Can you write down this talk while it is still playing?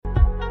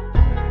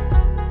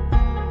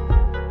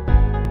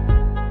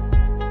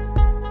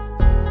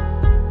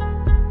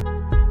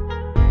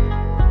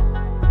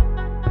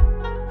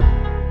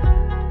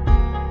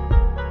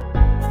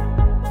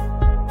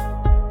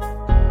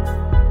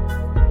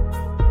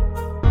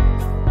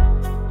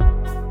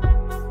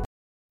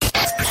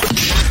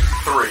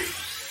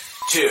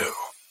2,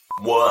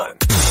 1.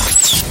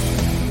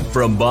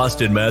 From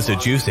Boston,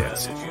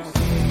 Massachusetts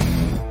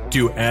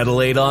to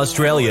Adelaide,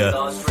 Australia,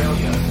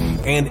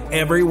 and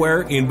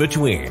everywhere in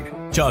between.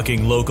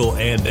 Talking local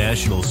and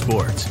national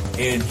sports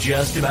and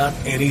just about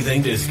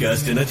anything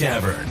discussed in a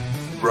tavern.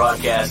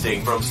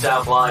 Broadcasting from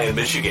South Lyon,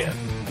 Michigan.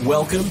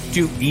 Welcome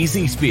to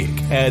Easy Speak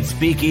at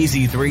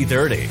Speakeasy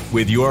 330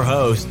 with your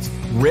hosts,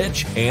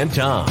 Rich and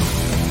Tom.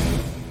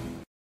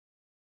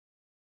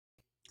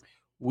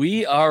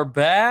 We are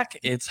back.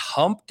 It's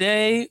Hump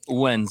Day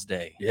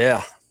Wednesday.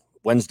 Yeah,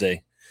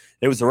 Wednesday.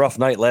 It was a rough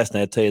night last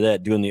night, I'll tell you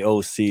that, doing the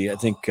OC. I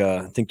think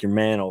your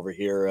man over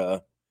here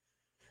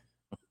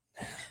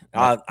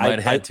might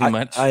have had too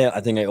much. I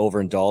think I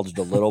overindulged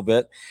a little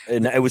bit.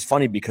 And it was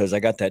funny because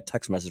I got that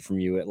text message from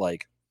you at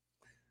like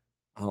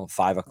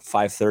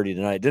 5:30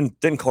 tonight.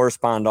 Didn't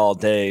correspond all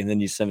day. And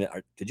then you sent me,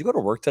 did you go to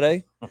work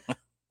today?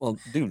 Well,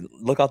 dude,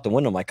 look out the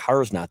window. My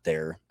car's not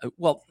there.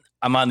 Well,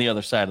 I'm on the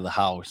other side of the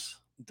house.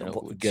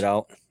 Get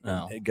out.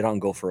 No. Get out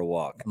and go for a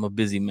walk. I'm a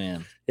busy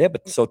man. Yeah,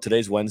 but so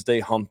today's Wednesday,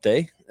 Hump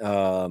Day.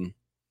 It's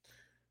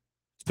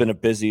been a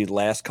busy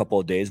last couple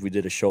of days. We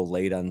did a show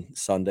late on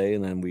Sunday,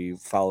 and then we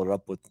followed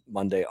up with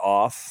Monday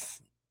off.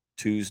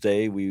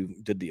 Tuesday, we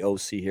did the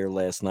OC here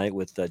last night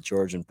with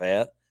George and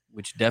Pat.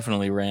 Which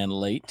definitely ran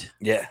late.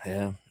 Yeah.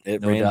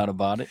 It no ran. Doubt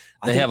about it.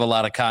 They have a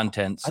lot of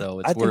content, so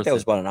it's worth it. I think that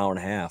was about an hour and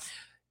a half.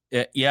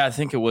 Yeah, I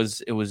think it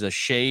was a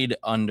shade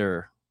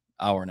under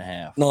hour and a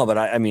half. No, but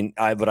I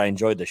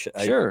enjoyed the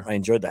Sure. I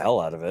enjoyed the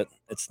hell out of it.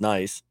 It's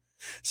nice.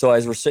 So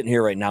as we're sitting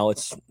here right now,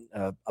 it's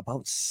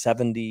about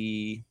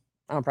 70,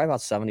 probably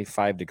about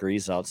 75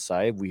 degrees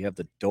outside. We have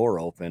the door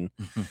open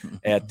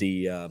at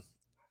the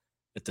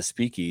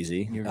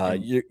speakeasy.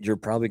 You're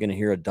probably going to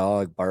hear a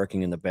dog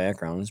barking in the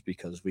background. It's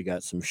because we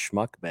got some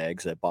schmuck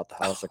bags that bought the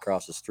house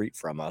across the street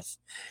from us.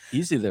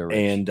 Easy there,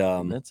 Rich.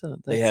 And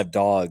they have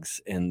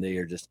dogs, and they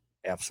are just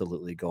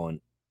absolutely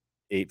going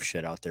ape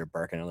shit out there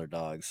barking at other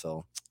dogs.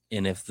 So,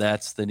 and if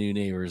that's the new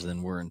neighbors,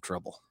 then we're in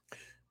trouble.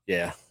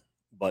 Yeah,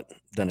 but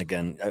then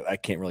again, I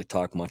can't really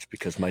talk much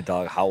because my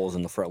dog howls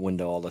in the front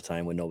window all the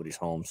time when nobody's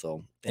home.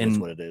 So that's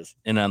what it is.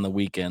 And on the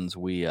weekends,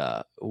 we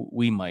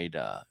might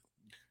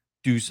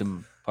do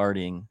some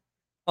partying.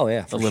 Oh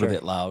yeah, a little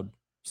bit loud.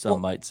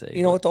 Some might say.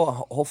 You know what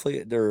though?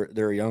 Hopefully they're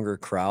a younger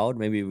crowd.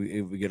 Maybe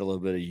we get a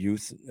little bit of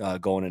youth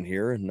going in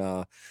here,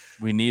 and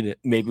we need it.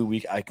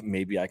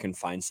 Maybe I can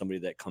find somebody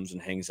that comes and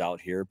hangs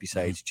out here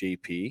besides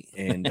JP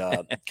and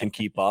can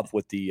keep up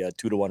with the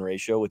 2-to-1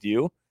 ratio with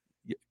you.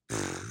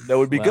 That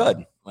would be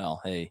good. Well,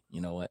 hey, you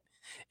know what?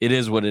 It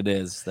is what it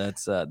is.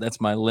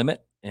 That's my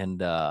limit,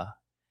 and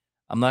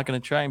I'm not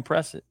going to try and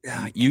press it.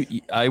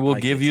 I will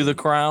give you the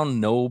crown,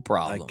 no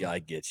problem. I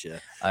get you.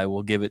 I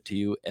will give it to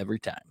you every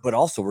time. But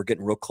also, we're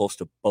getting real close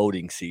to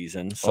boating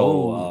season,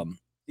 so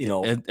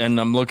and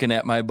I'm looking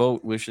at my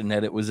boat, wishing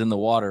that it was in the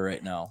water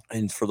right now.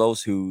 And for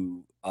those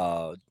who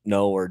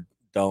know or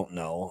don't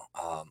know,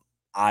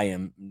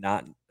 I'm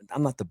not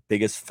the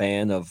biggest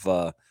fan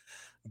of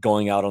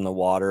going out on the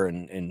water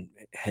and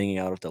hanging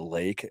out at the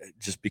lake,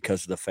 just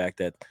because of the fact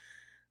that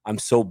I'm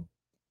so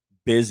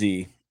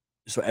busy.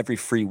 So every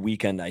free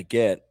weekend I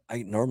get,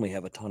 I normally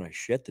have a ton of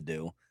shit to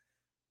do.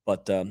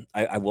 But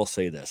I will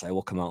say this. I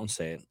will come out and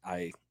say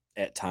it.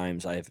 At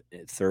times, I've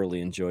thoroughly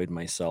enjoyed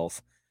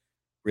myself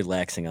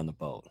relaxing on the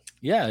boat.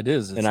 Yeah, it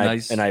is. It's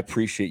nice. I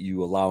appreciate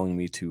you allowing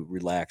me to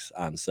relax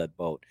on said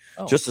boat.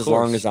 Just as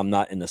long as I'm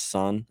not in the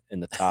sun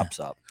and the top's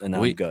up, and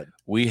I'm good.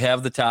 We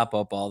have the top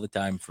up all the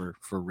time for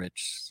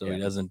Rich, so he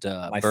doesn't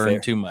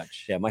burn too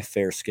much. Yeah, my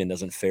fair skin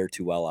doesn't fare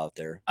too well out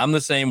there. I'm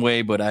the same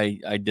way, but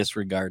I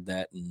disregard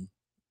that, and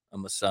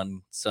I'm a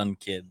sun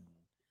kid.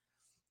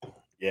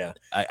 Yeah,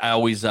 I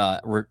always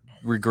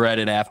regret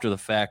it after the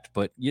fact,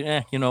 but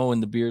yeah,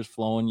 when the beer's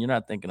flowing, you're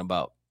not thinking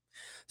about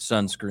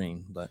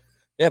sunscreen. But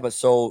yeah, but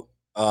so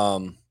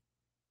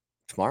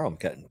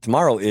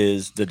tomorrow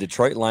is the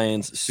Detroit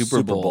Lions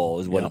Super Bowl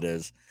is what it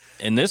is,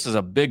 and this is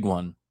a big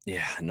one.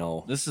 Yeah,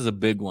 no, this is a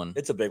big one.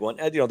 It's a big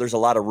one. And, there's a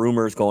lot of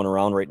rumors going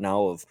around right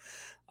now of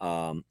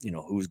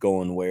who's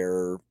going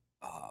where.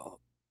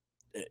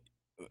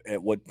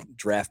 At what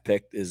draft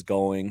pick is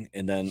going,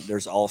 and then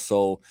there's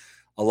also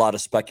a lot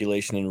of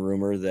speculation and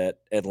rumor that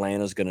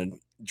Atlanta's going to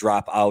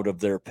drop out of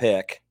their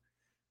pick,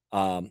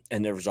 and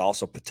there was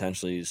also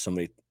potentially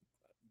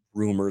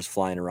rumors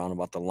flying around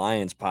about the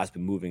Lions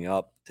possibly moving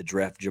up to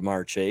draft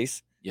Jamar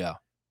Chase. Yeah,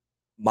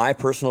 my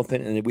personal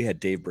opinion, and we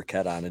had Dave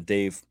Burkett on, and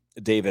Dave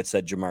had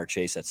said Jamar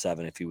Chase at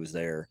 7 if he was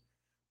there,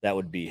 that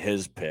would be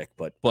his pick.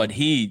 But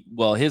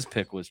his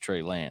pick was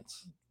Trey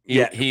Lance.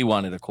 He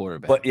wanted a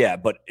quarterback.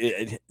 But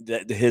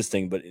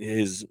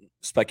his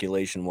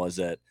speculation was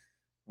that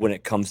when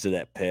it comes to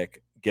that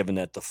pick, given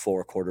that the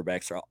 4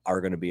 quarterbacks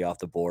are going to be off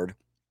the board,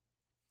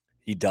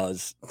 he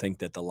does think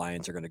that the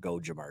Lions are going to go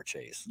Jamar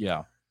Chase.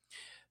 Yeah.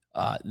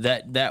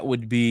 That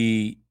would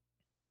be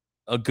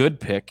a good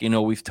pick.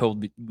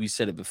 We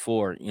said it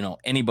before,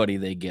 anybody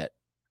they get.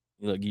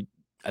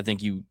 I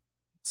think you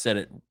said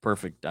it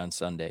perfect on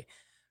Sunday.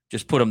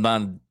 Just put them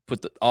on,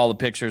 all the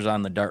pictures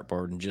on the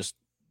dartboard and just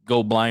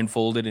go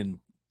blindfolded and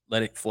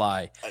let it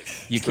fly. You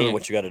It's really can't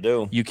what you got to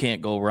do. you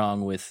can't go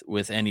wrong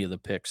with any of the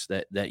picks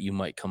that you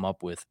might come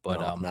up with. But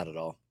No, not at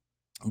all.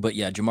 But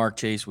yeah, Jamar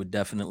Chase would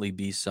definitely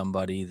be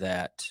somebody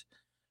that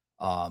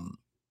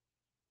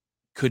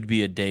could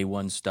be a day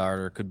one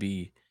starter, could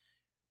be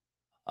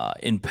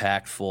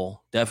impactful.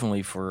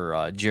 Definitely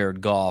for Jared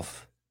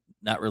Goff,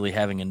 not really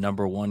having a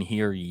number one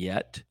here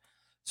yet.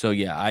 So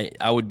yeah,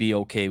 I would be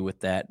okay with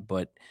that.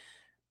 But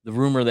the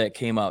rumor that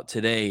came out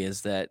today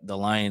is that the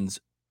Lions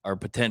are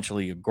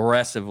potentially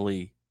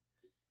aggressively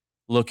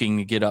looking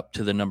to get up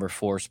to the number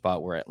 4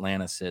 spot where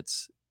Atlanta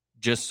sits,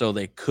 just so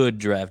they could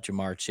draft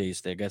Jamar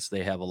Chase. I guess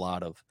they have a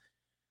lot of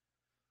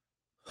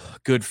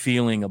good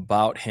feeling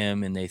about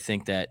him, and they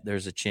think that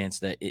there's a chance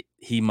that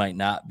he might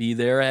not be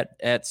there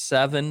at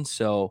 7.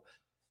 So,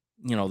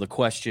 the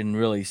question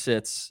really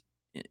sits,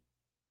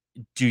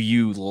 do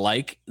you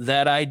like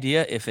that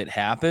idea if it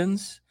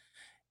happens?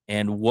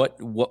 And what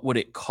would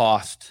it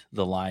cost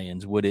the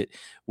Lions? Would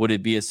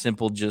it be a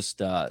simple just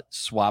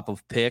swap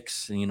of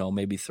picks, and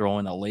maybe throw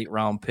in a late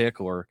round pick,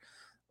 or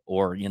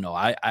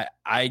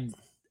I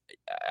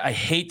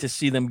hate to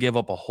see them give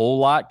up a whole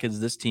lot because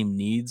this team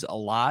needs a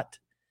lot.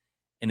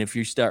 And if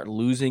you start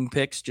losing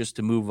picks just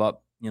to move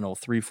up,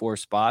 3-4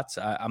 spots,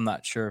 I'm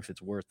not sure if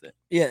it's worth it.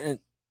 Yeah,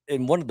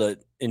 and one of the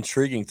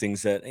intriguing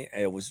things that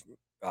I was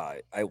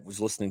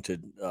listening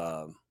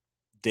to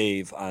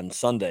Dave on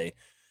Sunday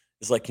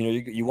is like,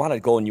 you want to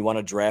go and you want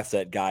to draft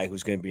that guy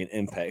who's going to be an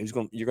impact.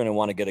 You're going to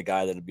want to get a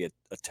guy that'll be a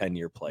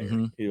 10-year player.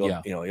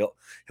 Mm-hmm.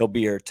 He'll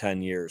be here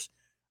 10 years.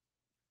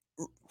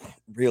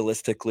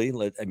 Realistically,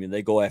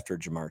 they go after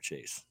Jamar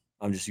Chase.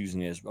 I'm just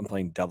using it I'm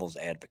playing devil's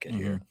advocate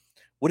Mm-hmm. here.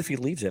 What if he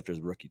leaves after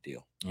his rookie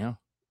deal? Yeah.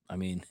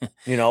 You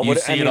see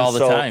it all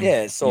the time.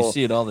 Yeah. So you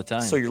see it all the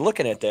time. So you're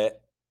looking at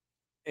that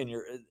and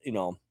you're,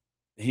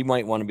 he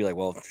might want to be like,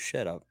 well,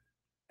 shut up.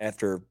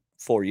 After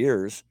 4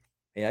 years,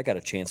 hey, I got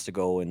a chance to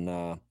go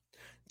and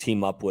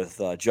team up with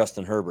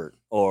Justin Herbert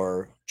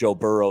or Joe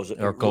Burrows.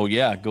 Or go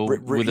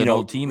with an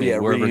old teammate,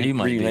 wherever he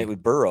might reunite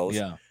with Burrows.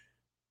 Yeah.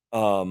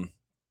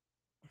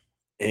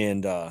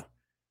 And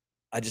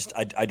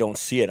I don't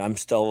see it. I'm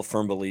still a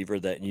firm believer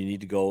that you need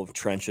to go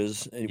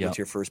trenches with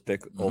your first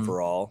pick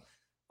overall.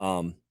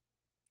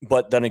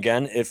 But then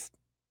again, if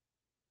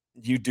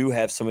you do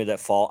have somebody that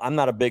fall, I'm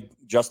not a big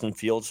Justin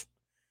Fields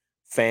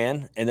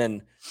fan. And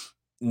then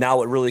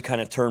now it really kind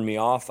of turned me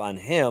off on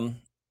him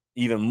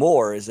even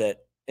more is that,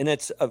 and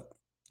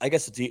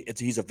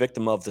he's a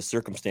victim of the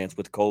circumstance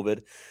with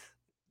COVID.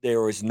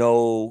 There was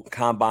no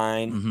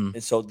combine. Mm-hmm.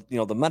 And so,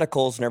 the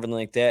medicals and everything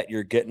like that,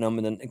 you're getting them.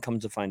 And then it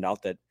comes to find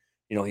out that,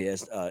 he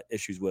has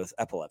issues with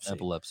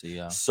epilepsy.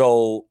 Yeah.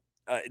 So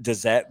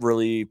does that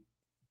really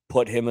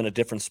put him in a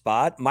different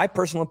spot? My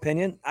personal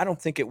opinion, I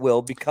don't think it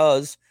will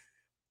because,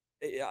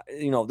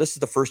 this is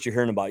the first you're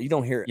hearing about it. You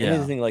don't hear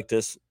anything like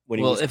this when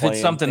he was playing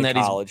in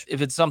college.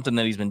 If it's something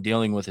that he's been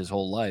dealing with his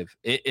whole life,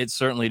 it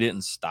certainly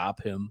didn't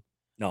stop him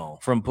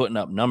from putting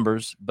up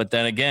numbers. But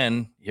then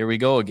again, here we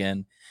go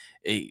again.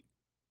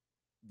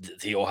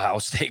 The Ohio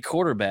State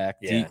quarterback.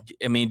 Yeah.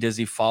 Does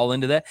he fall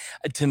into that?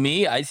 To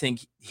me, I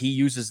think he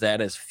uses that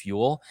as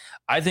fuel.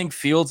 I think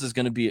Fields is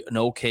going to be an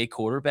okay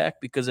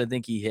quarterback because I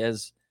think he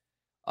has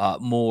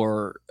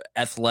more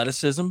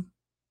athleticism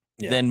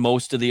than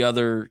most of the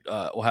other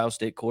Ohio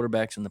State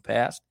quarterbacks in the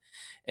past.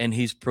 And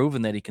he's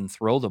proven that he can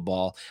throw the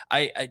ball.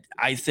 I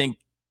think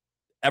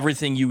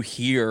everything you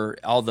hear,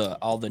 all the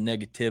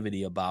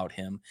negativity about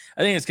him,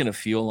 I think it's going to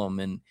fuel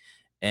him.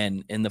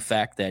 And the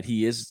fact that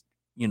he is,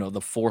 the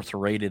 4th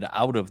rated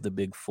out of the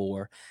big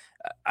 4,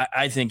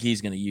 I think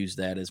he's going to use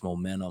that as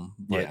momentum.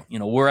 But,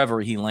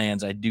 wherever he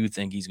lands, I do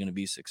think he's going to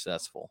be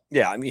successful.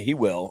 Yeah, he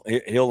will.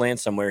 He'll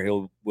land somewhere.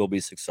 Will be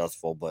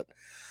successful. But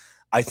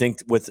I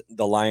think with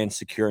the Lions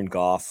securing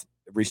Goff,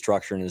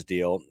 restructuring his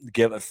deal,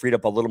 freed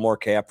up a little more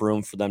cap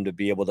room for them to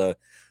be able to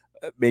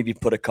maybe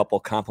put a couple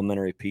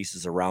complementary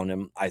pieces around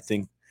him. I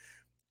think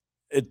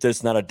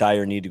there's not a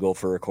dire need to go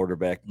for a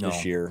quarterback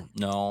this year.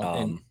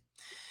 No.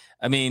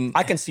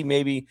 I can see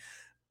maybe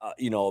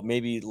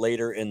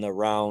later in the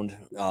round,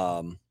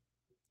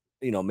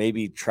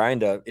 maybe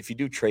trying to, if you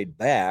do trade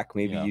back,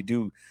 maybe you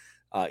do,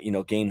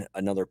 gain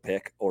another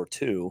pick or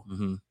two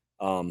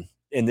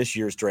in this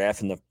year's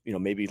draft,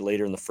 maybe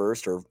later in the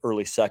 1st or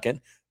early 2nd,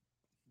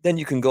 then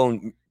you can go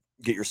and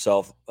get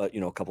yourself, a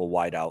couple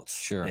wideouts.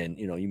 Sure. And,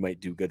 you might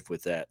do good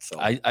with that. So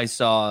I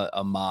saw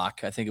a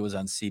mock, I think it was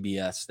on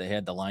CBS. They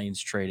had the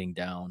Lions trading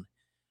down.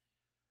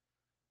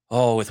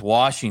 With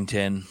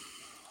Washington.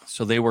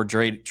 So they were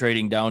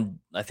trading down,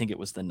 I think it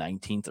was the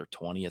 19th or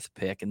 20th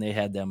pick, and they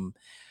had them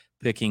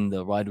picking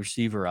the wide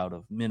receiver out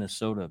of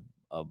Minnesota,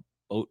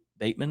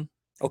 Bateman.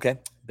 Okay.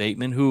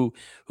 Bateman, who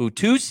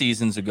 2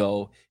 seasons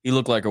ago, he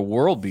looked like a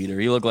world beater.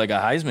 He looked like a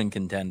Heisman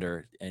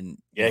contender. And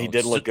he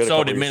did look good.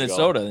 So did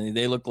Minnesota. And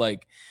they looked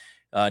like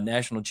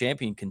national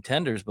champion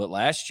contenders. But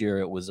last year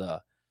it was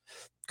a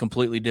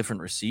completely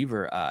different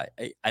receiver.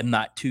 I'm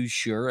not too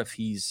sure if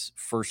he's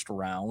first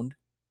round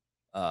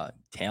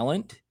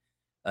talent.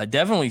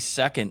 Definitely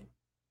second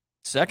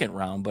second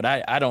round, but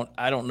I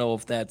don't know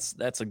if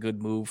that's a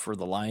good move for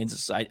the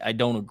Lions. I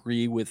don't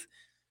agree with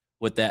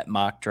what that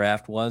mock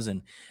draft was,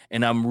 and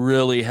I'm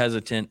really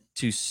hesitant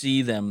to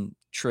see them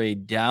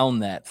trade down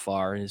that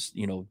far. As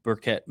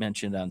Burkett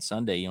mentioned on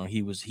Sunday,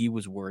 he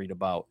was worried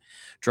about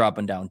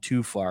dropping down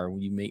too far.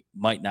 You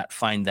might not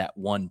find that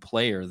one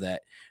player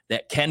that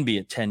can be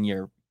a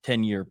 10-year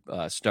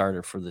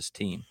starter for this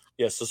team.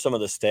 Yeah. So some of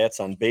the stats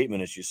on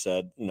Bateman, as you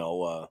said,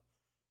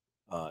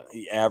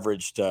 he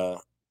averaged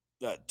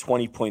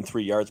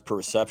 20.3 yards per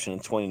reception in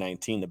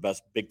 2019, the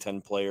best Big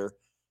Ten player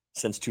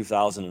since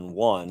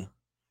 2001.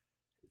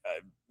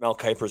 Mel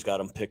Kiper's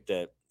got him picked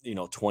at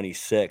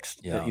 26th.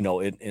 Yeah. In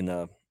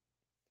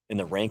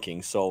the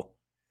rankings. So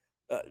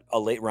a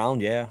late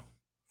round, yeah,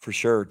 for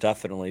sure,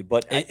 definitely.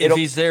 But if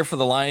he's there for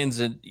the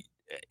Lions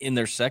in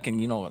their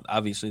second,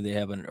 obviously they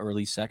have an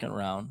early second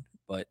round,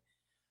 but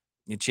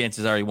the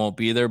chances are he won't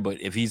be there.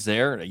 But if he's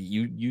there,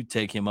 you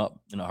take him up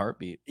in a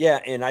heartbeat. Yeah,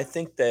 and I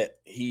think that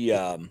he,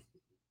 I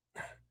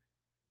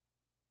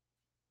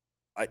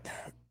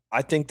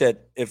think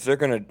that if they're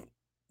gonna,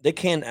 they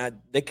can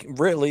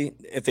really,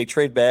 if they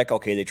trade back,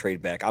 okay, they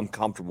trade back. I'm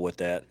comfortable with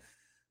that.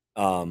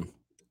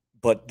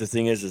 But the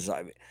thing is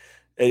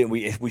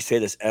we say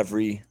this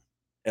every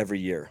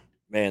year.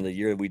 Man, the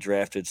year we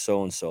drafted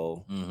so and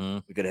so,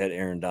 we could have had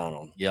Aaron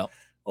Donald. Yep.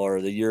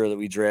 Or the year that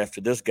we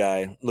drafted this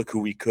guy, look who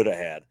we could have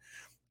had.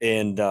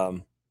 And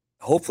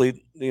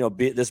hopefully,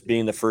 this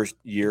being the first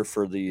year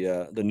for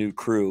the new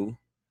crew,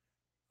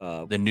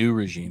 the new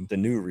regime, the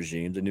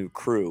new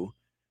crew.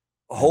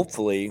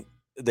 Hopefully,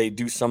 they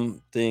do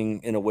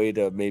something in a way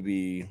to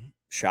maybe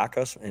shock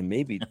us and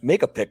maybe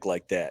make a pick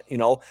like that.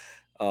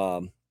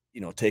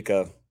 Take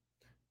a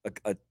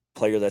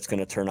player that's going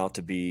to turn out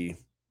to be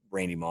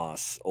Randy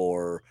Moss,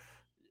 or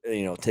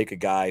take a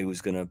guy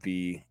who's going to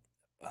be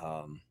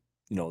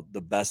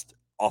the best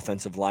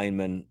offensive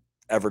lineman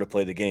ever to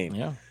play the game.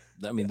 Yeah.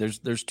 I mean,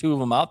 there's two of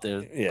them out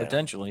there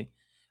potentially.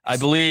 I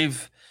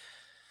believe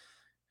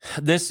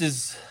this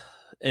is,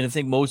 and I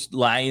think most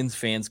Lions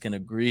fans can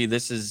agree,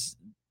 this is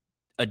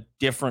a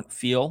different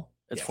feel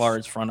as far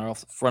as front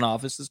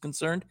office is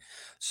concerned.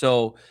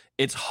 So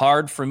it's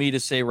hard for me to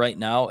say right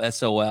now,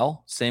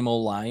 SOL, same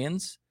old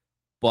Lions,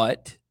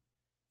 but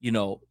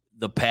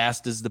the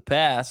past is the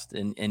past,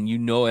 and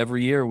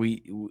every year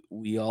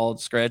we all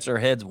scratch our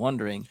heads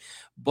wondering,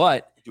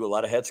 but do a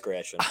lot of head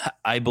scratching.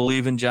 I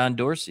believe in John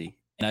Dorsey,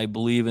 and I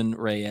believe in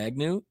Ray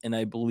Agnew, and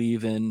I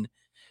believe in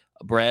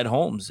Brad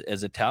Holmes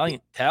as a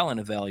talent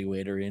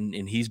evaluator,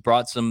 and he's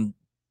brought some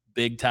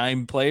big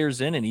time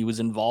players in, and he was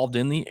involved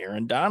in the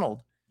Aaron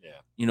Donald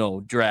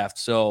draft.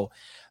 So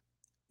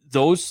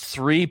those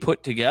three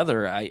put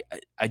together, I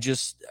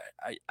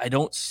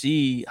don't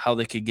see how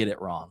they could get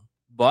it wrong.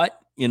 But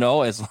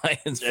as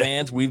Lions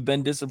fans, we've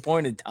been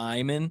disappointed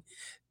time and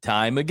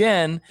time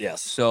again.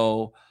 Yes.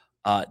 So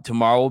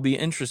tomorrow will be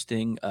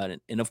interesting.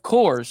 And of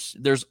course,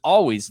 there's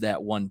always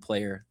that one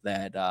player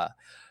that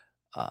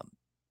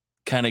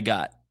kind of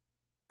got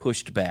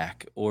pushed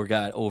back or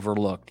got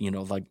overlooked,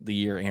 like the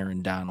year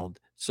Aaron Donald.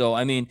 So,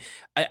 I mean,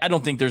 I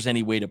don't think there's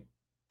any way to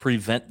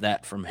prevent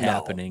that from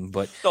happening.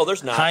 But no,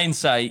 there's not.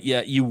 Hindsight,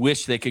 you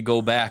wish they could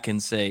go back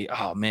and say,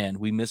 oh, man,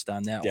 we missed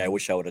on that one. I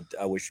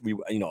wish we,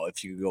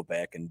 if you could go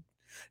back and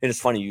it's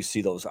funny, you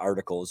see those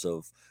articles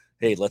of,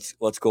 hey, let's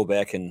go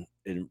back and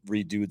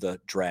redo the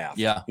draft.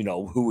 Yeah.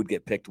 Who would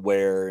get picked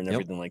where and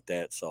everything like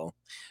that. So,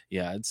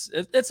 yeah,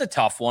 it's a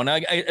tough one.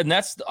 And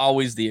that's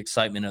always the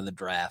excitement of the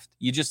draft.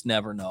 You just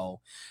never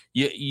know.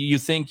 You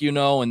think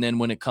and then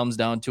when it comes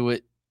down to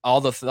it, all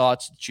the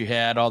thoughts that you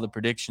had, all the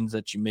predictions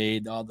that you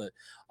made, all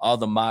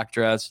the mock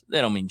drafts,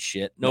 they don't mean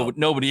shit.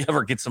 Nobody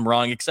ever gets them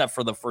wrong except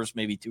for the first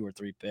maybe 2 or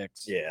 3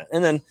 picks. Yeah.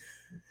 And then,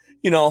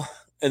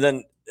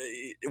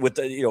 with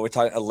we're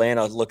talking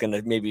Atlanta looking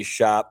to maybe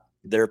shop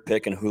their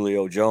pick in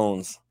Julio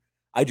Jones.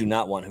 I do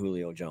not want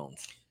Julio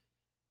Jones.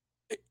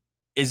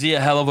 Is he a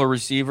hell of a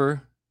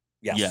receiver?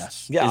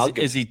 Yes. Yeah.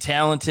 Is he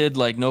talented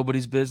like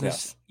nobody's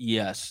business?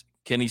 Yes.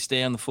 Can he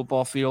stay on the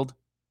football field?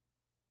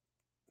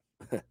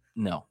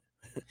 No.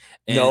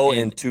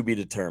 And to be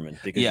determined,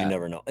 because you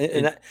never know.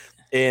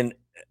 And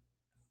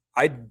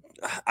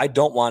I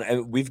don't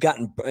want. We've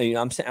gotten.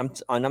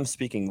 I'm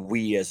speaking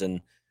we as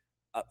in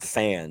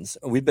fans.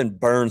 We've been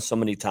burned so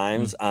many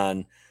times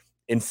on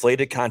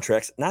inflated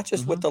contracts, not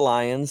just with the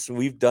Lions.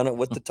 We've done it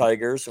with the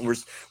Tigers, and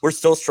we're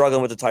still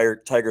struggling with the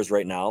Tigers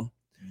right now.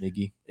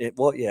 Miggy.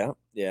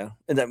 Yeah,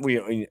 and then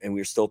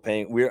we're still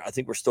paying. I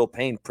think we're still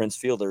paying Prince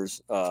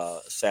Fielder's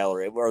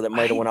salary, or that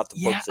might have went out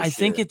the books. I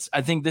think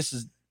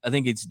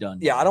it's done.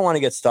 Yeah, I don't want to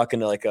get stuck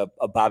into like a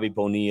Bobby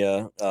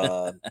Bonilla,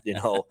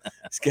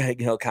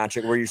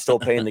 contract where you're still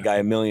paying the guy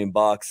 $1 million,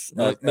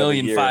 $1.5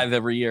 million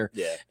every year.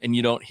 Yeah, and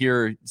you don't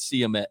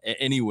see him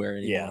anywhere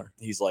anymore.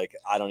 Yeah, he's like,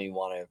 I don't even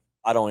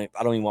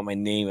want my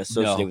name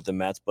associated with the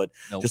Mets, but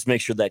just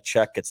make sure that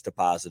check gets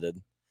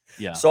deposited.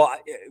 Yeah. So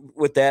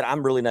with that,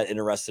 I'm really not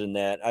interested in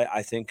that.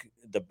 I think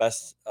the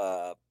best,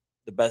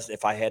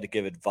 if I had to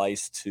give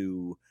advice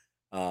to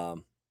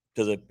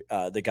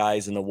the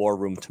guys in the war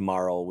room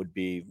tomorrow would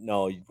be,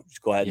 no, you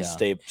just go ahead and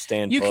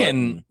stand.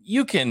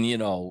 You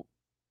can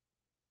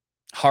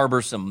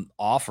harbor some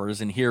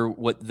offers and hear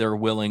what they're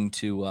willing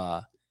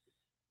to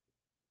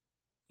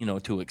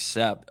to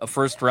accept. A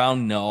first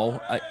round, no.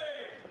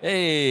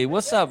 Hey,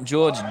 what's up,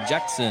 George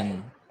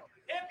Jackson?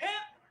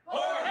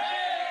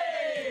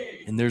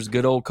 And there's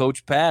good old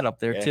Coach Pat up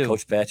there too.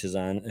 Coach Patch is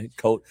on.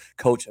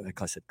 Coach.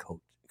 I said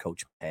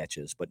Coach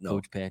Patches, but no.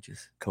 Coach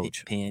Patches.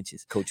 Coach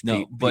Patches. Coach no,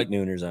 Pete, but Pete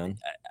Nooner's on.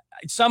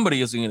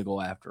 Somebody is going to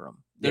go after him.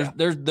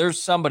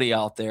 There's somebody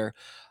out there.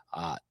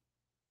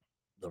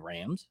 The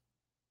Rams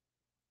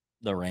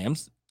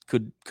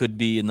could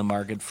be in the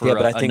market for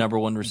a number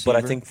one receiver.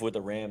 But I think for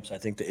the Rams, I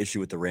think the issue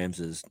with the Rams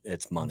is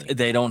it's money.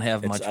 They don't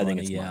have much money. I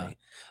think it's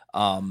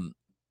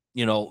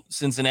money.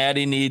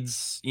 Cincinnati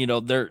needs,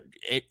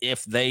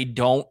 if they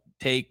don't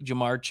take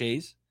Jamar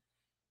Chase,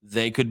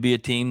 they could be a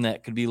team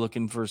that could be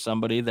looking for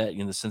somebody that,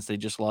 since they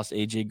just lost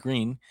AJ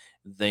Green,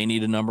 they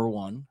need a number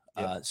one.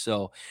 Yep.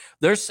 So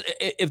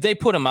if they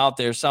put him out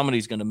there,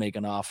 somebody's going to make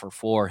an offer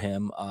for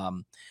him.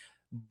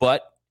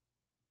 But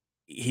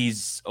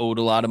he's owed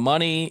a lot of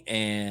money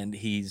and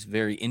he's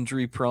very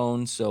injury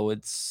prone. So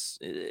it's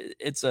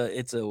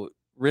a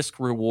risk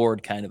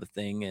reward kind of a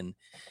thing.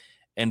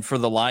 And for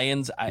the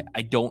Lions,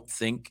 I don't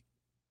think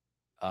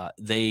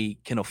they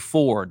can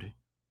afford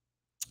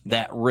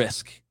that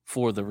risk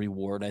for the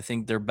reward. I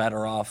think they're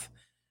better off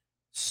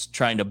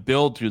trying to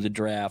build through the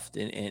draft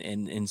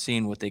and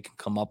seeing what they can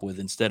come up with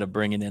instead of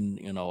bringing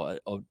in,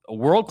 a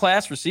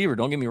world-class receiver.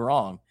 Don't get me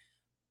wrong.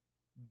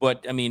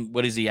 But, I mean,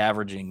 what is he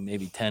averaging?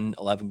 Maybe 10,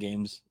 11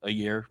 games a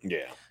year?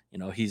 Yeah.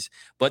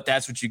 But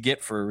that's what you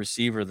get for a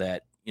receiver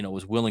that,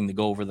 was willing to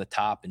go over the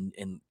top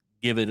and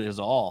give it his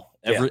all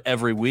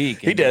every week.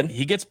 He did.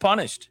 He gets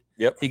punished.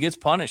 Yep. He gets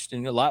punished.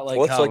 And a lot like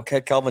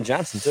like Calvin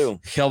Johnson, too.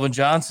 Calvin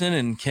Johnson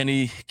and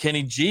Kenny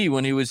G,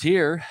 when he was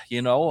here,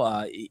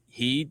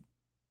 he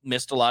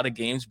missed a lot of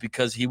games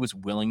because he was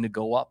willing to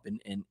go up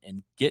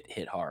and get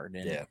hit hard.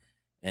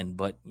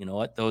 But you know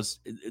what?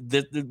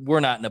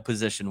 We're not in a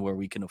position where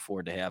we can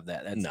afford to have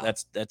that.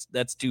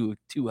 That's too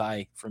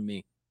high for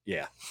me.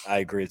 Yeah, I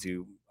agree with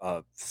you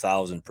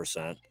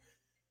 1,000%.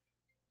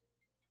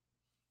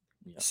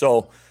 Yeah.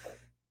 So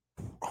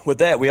with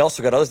that, we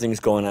also got other things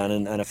going on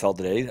in NFL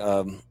today.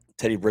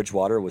 Teddy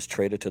Bridgewater was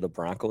traded to the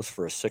Broncos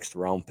for a 6th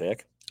round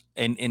pick.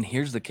 And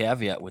here's the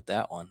caveat with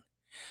that one.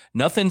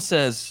 Nothing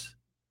says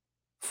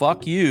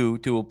fuck you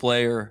to a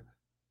player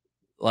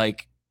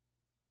like,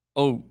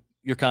 oh,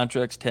 your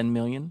contract's $10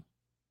 million.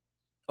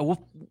 Oh,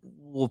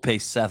 we'll pay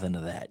 7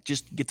 of that.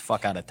 Just get the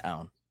fuck out of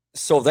town.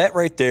 So that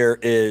right there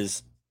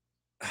is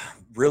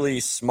really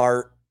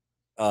smart.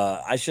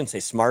 I shouldn't say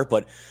smart,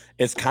 but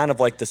it's kind of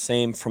like the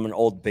same from an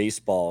old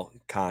baseball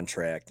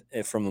contract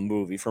from the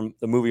movie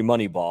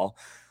Moneyball.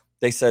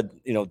 They said,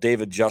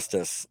 David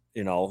Justice,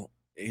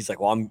 he's like,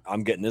 well,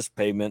 I'm getting this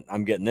payment,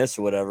 I'm getting this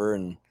or whatever.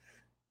 And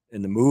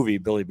in the movie,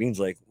 Billy Bean's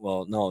like,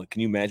 well, no,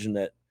 can you imagine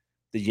that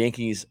the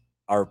Yankees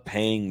are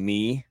paying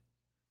me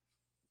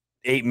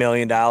 $8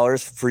 million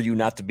for you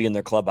not to be in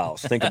their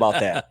clubhouse? Think about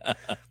that.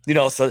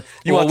 So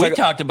we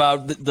talked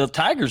about the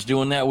Tigers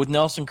doing that with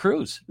Nelson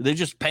Cruz. They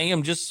just pay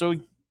him just so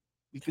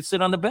you could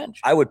sit on the bench.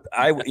 I would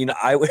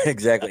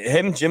exactly.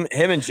 Him and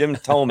Jim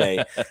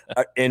Thome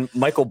and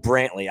Michael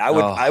Brantley.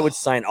 I would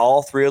sign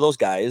all 3 of those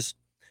guys,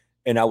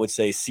 and I would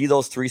say, see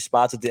those 3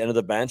 spots at the end of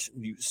the bench.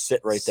 You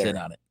sit right there. Sit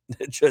on it.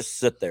 Just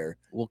sit there.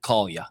 We'll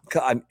call you.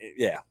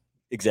 Yeah,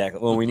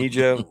 exactly. When we need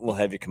you, we'll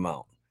have you come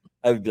out.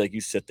 I would be like, you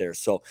sit there.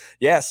 So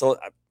yeah. So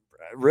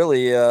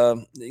really,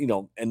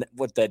 and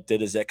what that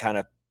did is that kind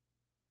of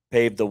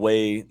paved the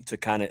way to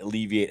kind of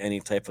alleviate any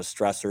type of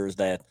stressors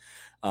that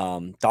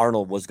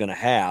Darnold was going to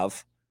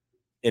have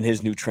in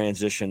his new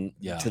transition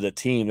to the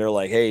team. They're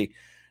like, hey,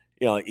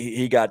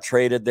 he got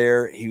traded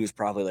there. He was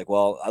probably like,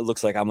 well, it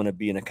looks like I'm going to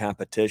be in a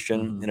competition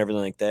and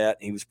everything like that.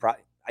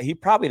 He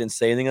probably didn't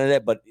say anything like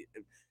that, but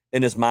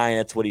in his mind,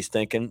 that's what he's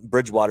thinking.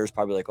 Bridgewater's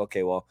probably like,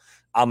 okay, well,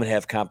 I'm going to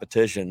have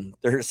competition.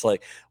 They're just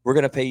like, we're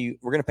going to pay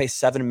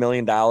 $7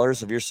 million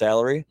of your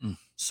salary.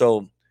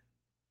 So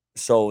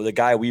the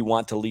guy we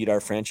want to lead our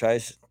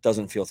franchise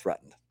doesn't feel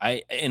threatened.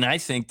 I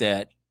think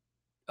that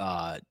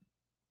John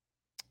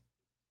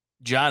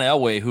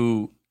Elway,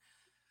 who,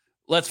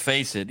 let's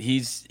face it,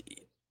 he's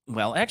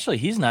not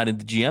in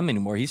the GM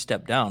anymore. He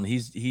stepped down.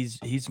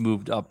 He's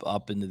moved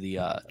up into the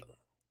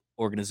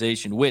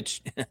organization,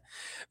 which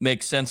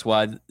makes sense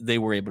why they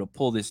were able to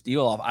pull this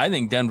deal off. I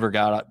think Denver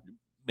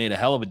made a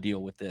hell of a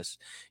deal with this.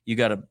 You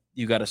got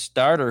a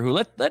starter who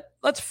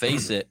let's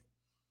face it,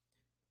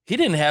 he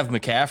didn't have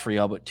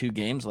McCaffrey all but 2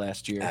 games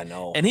last year. I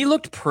know, and he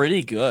looked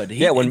pretty good.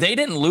 They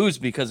didn't lose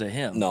because of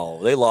him.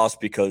 No, they lost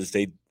because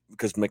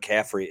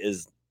McCaffrey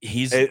is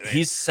he's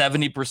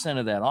 70%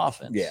 of that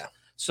offense. Yeah,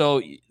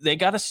 so they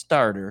got a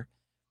starter.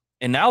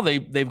 And now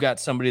they've got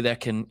somebody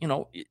that can,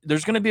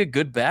 there's going to be a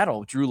good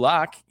battle. Drew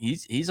Lock,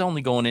 he's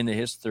only going into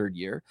his 3rd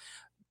year.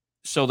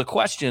 So the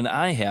question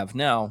I have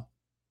now.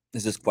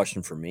 Is this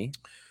question for me?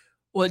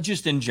 Well,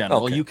 just in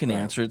general, okay. You can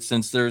answer it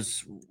since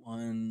there's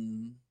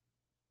 1,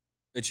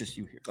 It's just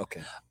you here.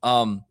 Okay.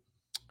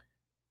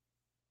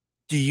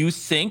 Do you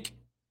think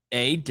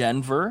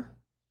Denver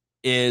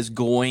is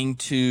going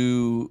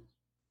to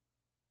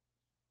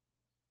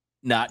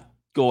not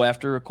go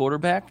after a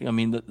quarterback? I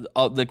mean,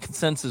 the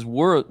consensus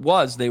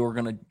was they were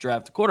going to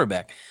draft a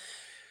quarterback.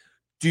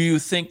 Do you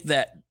think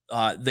that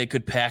they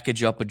could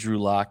package up a Drew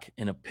Lock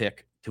and a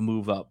pick to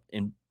move up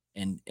and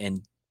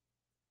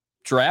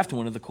draft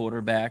one of the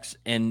quarterbacks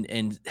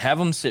and have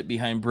him sit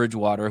behind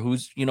Bridgewater,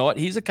 who's, you know what,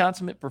 he's a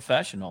consummate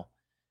professional.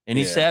 And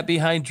he sat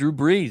behind Drew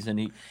Brees,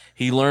 and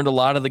he learned a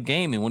lot of the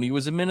game. And when he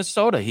was in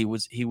Minnesota, he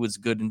was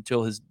good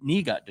until his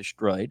knee got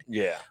destroyed.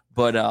 Yeah.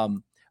 But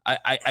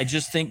I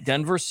just think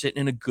Denver's sitting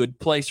in a good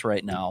place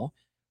right now.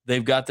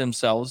 They've got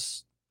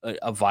themselves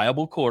a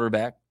viable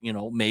quarterback, you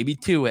know, maybe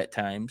two at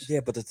times.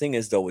 Yeah, but the thing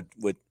is, though,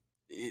 with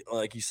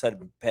like you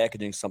said,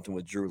 packaging something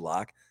with Drew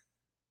Lock,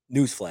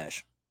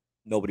 newsflash,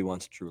 nobody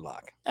wants Drew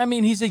Lock. I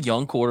mean, he's a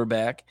young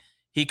quarterback.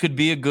 He could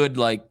be a good,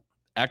 like,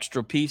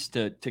 extra piece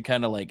to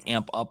kind of like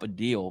amp up a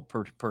deal,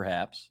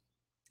 perhaps.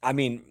 I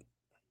mean,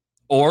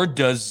 or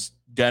does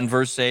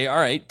Denver say, all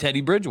right,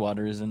 Teddy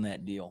Bridgewater is in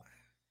that deal?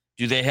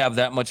 Do they have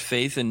that much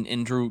faith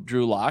in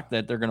Drew Lock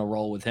that they're going to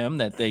roll with him?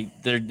 That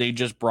they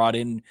just brought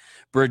in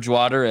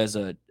Bridgewater as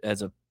a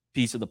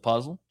piece of the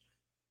puzzle?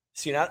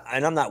 See,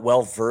 and I'm not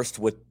well versed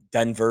with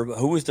Denver.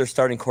 Who was their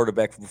starting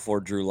quarterback before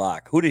Drew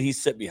Lock? Who did he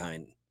sit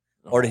behind?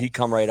 Or did he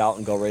come right out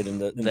and go right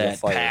into the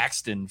fire?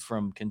 Paxton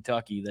from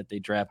Kentucky that they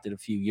drafted a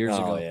few years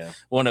ago. Yeah.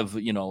 One of,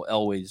 you know,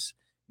 Elway's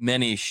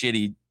many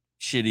shitty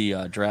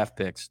draft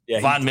picks. Yeah,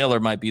 Von Miller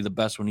might be the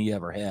best one he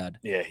ever had.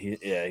 Yeah,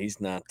 he's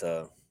not.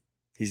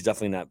 He's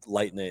definitely not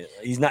lighting it.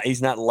 He's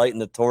not lighting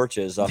the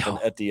torches up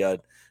at the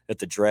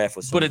draft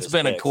with. But it's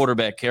been a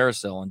quarterback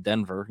carousel in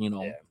Denver, you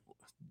know. Yeah.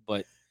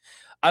 But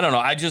I don't know.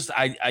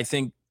 I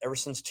think ever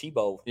since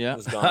Tebow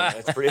was gone,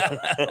 it's pretty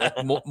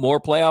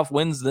more playoff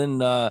wins than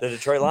the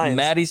Detroit Lions.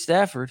 Matty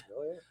Stafford.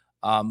 Oh,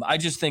 yeah. I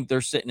just think they're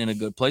sitting in a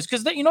good place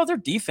because their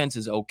defense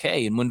is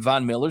okay, and when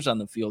Von Miller's on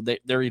the field,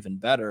 they're even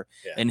better.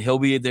 Yeah. And he'll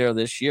be there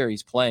this year.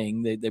 He's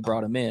playing. They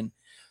brought him in,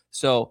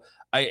 so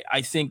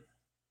I think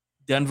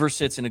Denver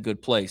sits in a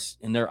good place,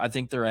 and I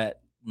think they're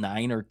at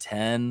 9 or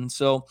 10.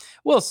 So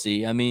we'll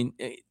see. I mean,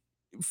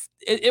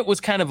 it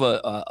was kind of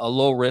a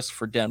low risk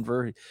for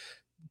Denver,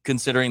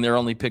 considering they're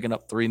only picking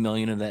up $3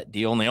 million in that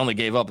deal, and they only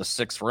gave up a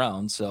 6th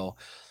round. So,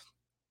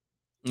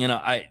 you know,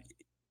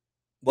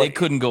 they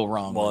couldn't go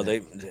wrong. Well, they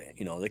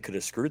could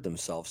have screwed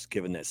themselves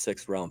given that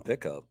 6th round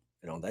pickup.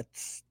 You know, that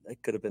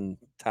could have been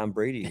Tom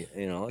Brady.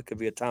 You know, it could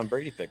be a Tom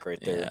Brady pick right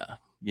there.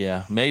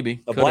 Yeah,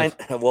 maybe. A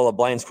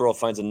blind squirrel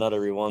finds a nut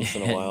every once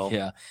in a while.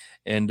 Yeah,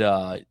 and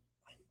the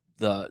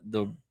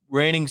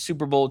reigning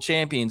Super Bowl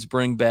champions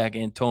bring back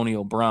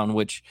Antonio Brown,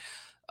 which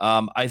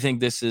I think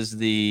this is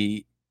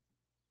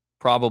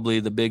probably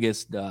the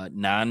biggest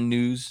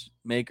non-news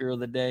maker of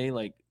the day.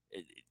 Like,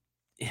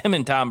 him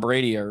and Tom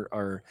Brady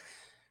are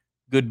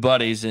good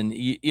buddies, and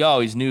you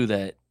always knew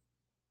that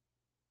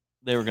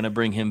they were going to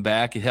bring him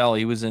back. Hell,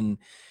 he was in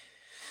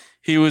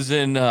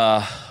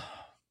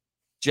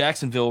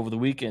Jacksonville over the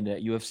weekend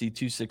at UFC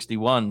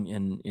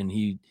 261, and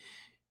he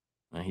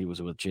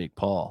was with Jake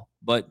Paul,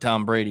 but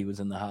Tom Brady was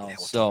in the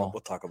house. Yeah,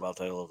 we'll talk about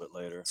that a little bit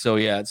later. So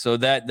yeah, so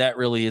that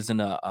really isn't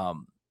a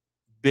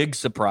big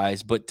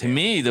surprise, but to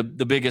me, the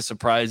biggest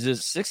surprise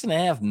is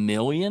 $6.5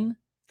 million.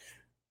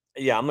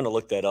 Yeah, I'm going to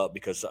look that up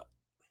because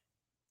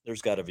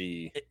there's got to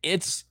be.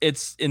 It's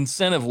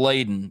incentive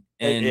laden,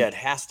 and it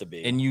has to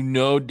be. And you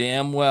know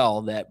damn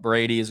well that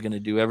Brady is going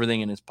to do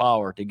everything in his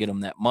power to get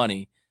him that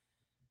money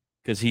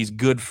because he's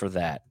good for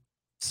that.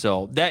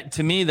 So that,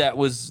 to me,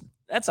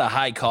 that's a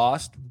high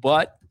cost,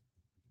 but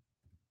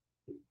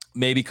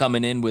maybe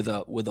coming in with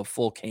a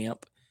full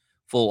camp,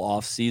 full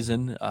off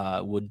season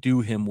would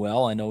do him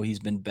well. I know he's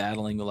been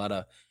battling a lot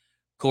of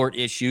court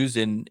issues,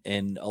 and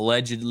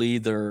allegedly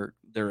they're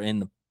in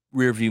the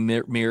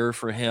rearview mirror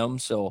for him.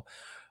 So,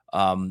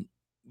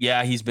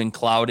 yeah, he's been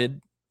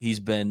clouded. He's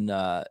been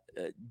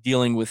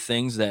dealing with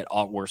things that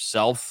were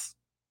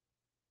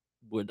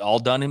all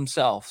done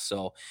himself.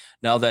 So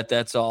now that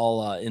that's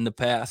all in the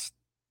past,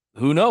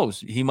 who knows?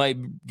 He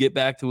might get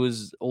back to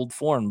his old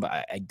form,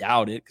 but I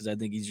doubt it because I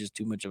think he's just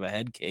too much of a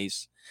head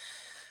case.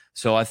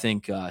 So I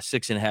think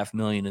 $6.5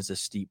 million is a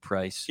steep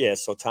price. Yeah.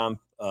 So Tom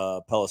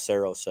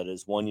Pelissero said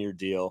his 1-year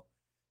deal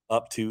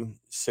up to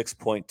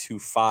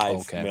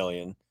 $6.25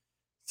 million,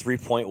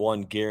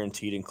 3.1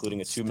 guaranteed,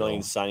 including a $2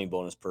 million signing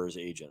bonus per his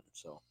agent.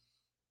 So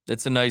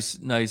that's a nice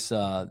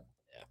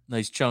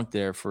chunk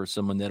there for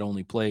someone that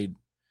only played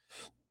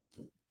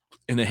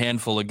in a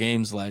handful of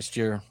games last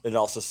year. It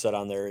also said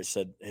on there, it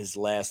said his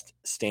last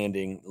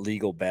standing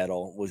legal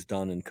battle was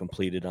done and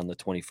completed on the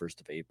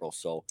 21st of April.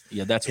 So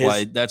yeah, that's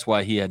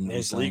why he hadn't.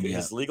 His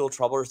legal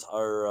troubles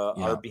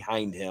are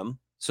behind him.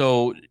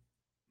 So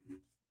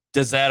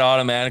does that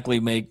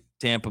automatically make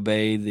Tampa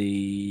Bay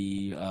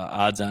the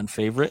odds-on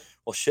favorite?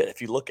 Well, shit.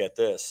 If you look at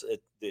this,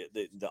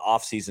 the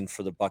offseason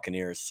for the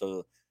Buccaneers,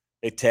 so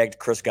they tagged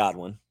Chris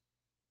Godwin,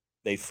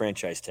 they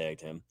franchise tagged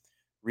him.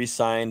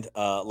 Re-signed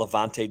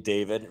Levante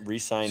David,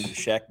 re-signed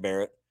Shaq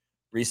Barrett,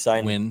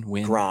 Re-sign Win.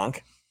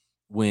 Gronk,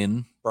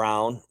 Win.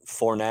 Brown,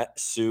 Fournette,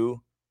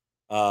 Sue,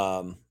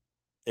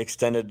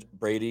 extended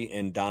Brady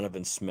and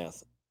Donovan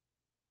Smith.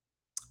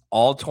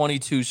 All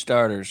 22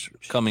 starters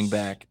coming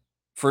back.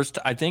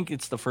 I think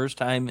it's the first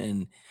time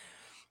in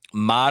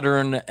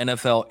modern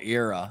NFL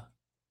era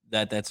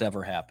that's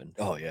ever happened.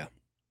 Oh yeah,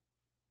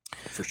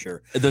 for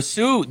sure. The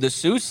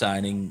Sue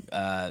signing,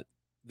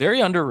 very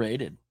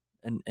underrated,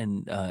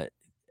 and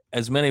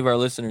as many of our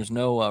listeners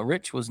know,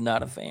 Rich was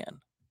not a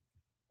fan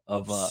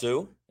of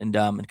Sue and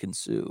Ndamukong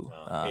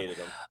Suh. Hated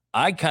him.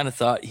 I kind of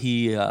thought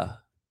he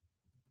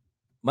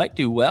might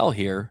do well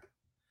here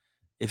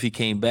if he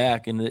came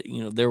back, and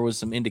there was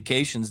some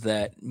indications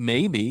that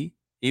maybe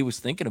he was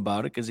thinking about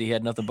it because he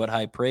had nothing but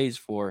high praise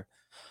for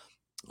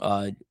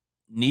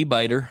knee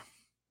biter,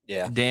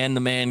 Dan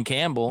the Man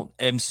Campbell,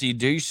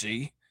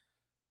 MCDC.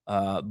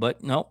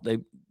 But no,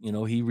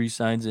 he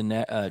resigns in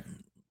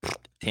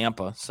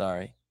Tampa.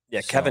 Sorry.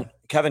 Yeah,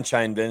 Kevin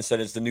chimed in and said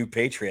it's the new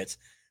Patriots.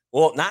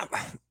 Well,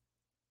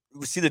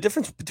 see the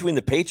difference between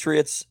the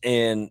Patriots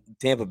and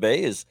Tampa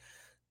Bay is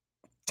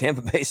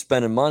Tampa Bay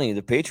spending money.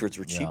 The Patriots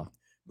were cheap.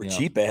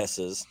 Cheap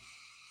asses.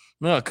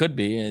 No, it could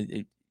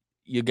be.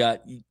 You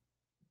got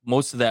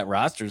most of that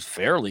roster is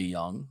fairly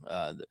young.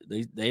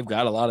 They've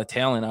got a lot of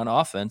talent on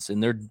offense,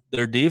 and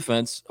their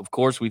defense, of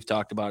course, we've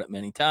talked about it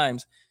many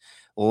times,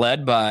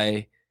 led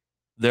by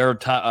their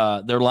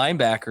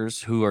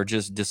linebackers who are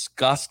just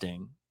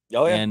disgusting.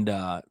 Oh yeah,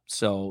 and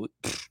so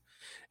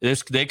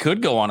they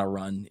could go on a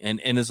run,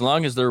 and as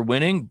long as they're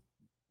winning,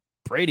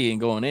 Brady ain't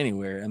going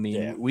anywhere. I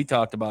mean, we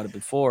talked about it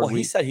before. Well,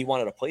 he said he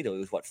wanted to play till he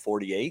was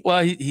 48.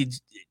 Well,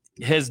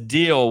 his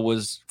deal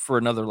was for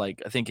another, I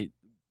think it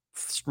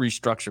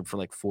restructured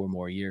for 4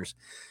 more years,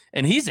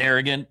 and he's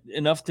arrogant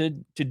enough to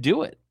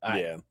do it.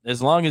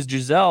 As long as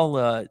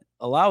Giselle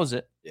allows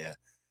it. Yeah,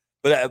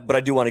 but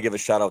I do want to give a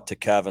shout out to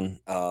Kevin.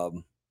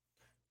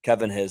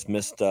 Kevin has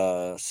missed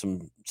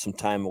some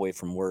time away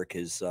from work.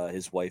 His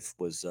wife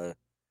was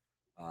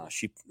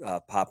she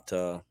popped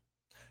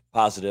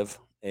positive.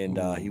 And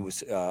he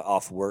was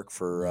off work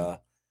for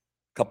a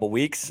couple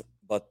weeks,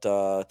 but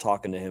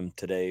talking to him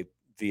today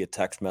via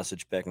text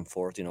message back and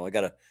forth. I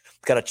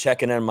gotta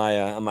check in on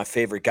my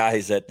favorite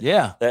guys at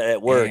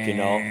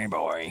work.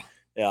 Boy.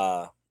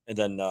 And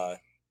then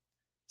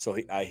so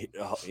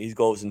he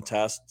goes and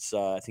tests.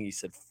 I think he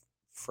said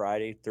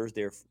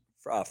Thursday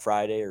or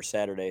Friday or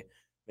Saturday,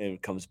 and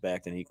comes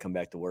back. Then he come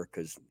back to work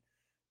because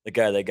the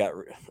guy they got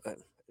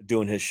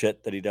doing his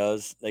shit that he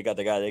does. They got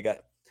the guy they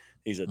got.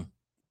 He's a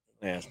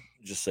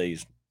just say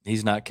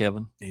he's not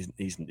Kevin.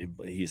 He's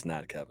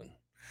not Kevin.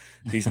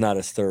 He's not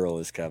as thorough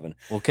as Kevin.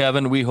 Well,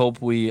 Kevin, we hope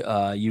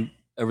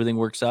everything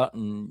works out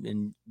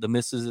and the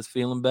missus is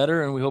feeling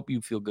better, and we hope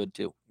you feel good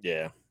too.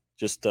 Yeah,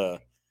 just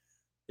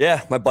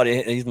my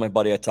buddy. He's my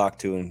buddy I talk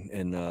to,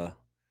 and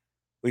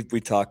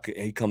we talk.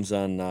 He comes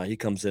in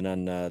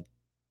on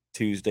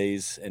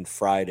Tuesdays and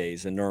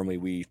Fridays, and normally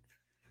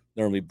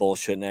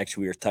bullshit. And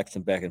actually, we were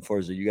texting back and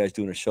forth. Are you guys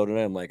doing a show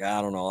tonight? I'm like,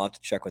 I don't know. I'll have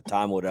to check with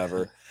Tom,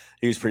 whatever.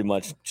 He was pretty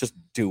much just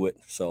do it.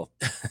 So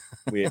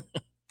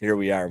here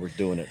we are. We're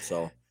doing it.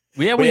 So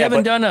we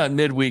haven't done a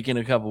midweek in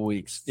a couple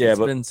weeks. It's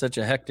been such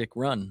a hectic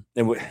run.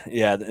 And we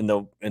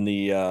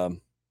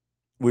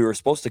were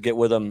supposed to get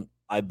with him.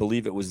 I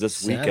believe it was this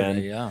Saturday,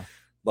 weekend. Yeah,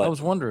 but I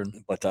was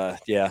wondering. But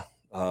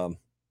no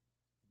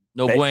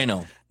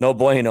bueno. No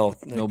bueno,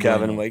 No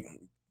Kevin. bueno.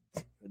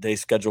 They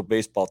schedule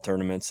baseball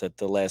tournaments at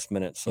the last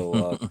minute,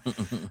 so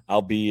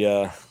I'll be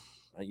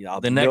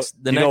the next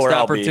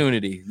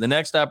opportunity. The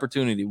next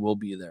opportunity will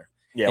be there.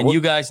 Yeah, and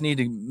you guys need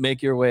to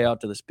make your way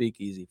out to the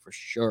Speakeasy for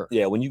sure.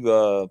 Yeah, when you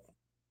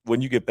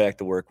get back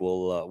to work,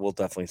 we'll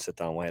definitely sit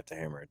down. We'll have to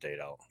hammer a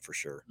date out for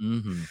sure.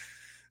 Mm-hmm.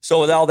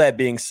 So with all that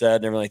being said,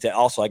 and everything like that,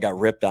 also I got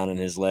ripped on in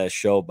his last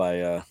show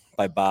by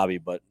Bobby,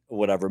 but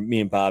whatever.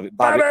 Me and Bobby,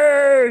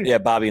 yeah,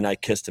 Bobby and I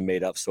kissed and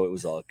made up, so it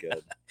was all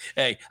good.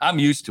 Hey, I'm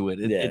used to it.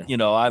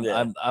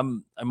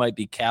 I might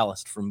be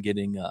calloused from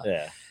getting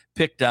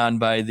picked on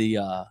by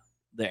the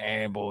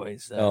Air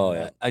Boys.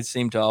 I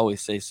seem to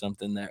always say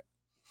something that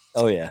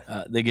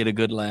they get a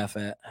good laugh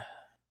at.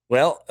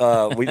 Well,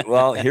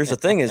 here's the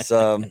thing: is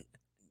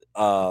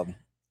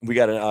we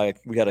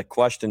got a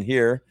question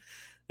here.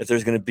 If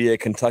there's going to be a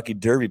Kentucky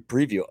Derby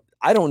preview,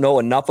 I don't know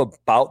enough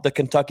about the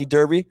Kentucky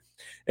Derby.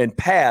 And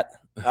Pat,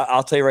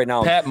 I'll tell you right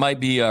now, Pat might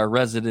be our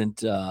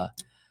resident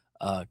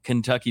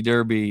Kentucky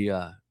Derby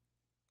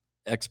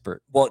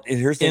expert. Well,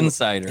 here's the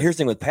insider. Here's the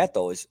thing with Pat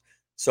though is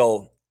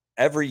so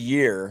every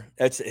year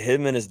that's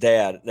him and his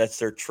dad. That's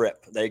their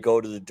trip. They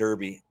go to the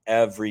Derby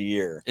every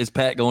year. Is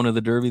Pat going to the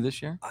Derby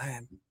this year?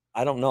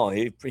 I don't know.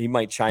 He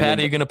might chime in. Pat,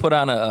 are you going to put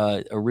on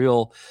a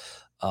real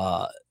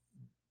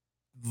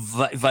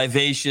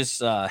vivacious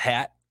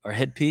hat or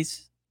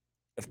headpiece?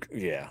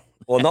 Yeah.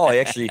 Well, no,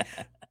 actually,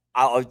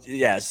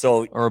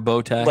 So or a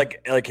bow tie,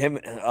 like him.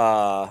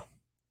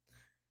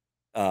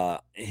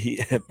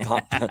 He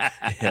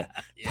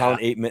pound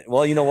 8 minutes.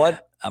 Well, you know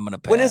what? I'm gonna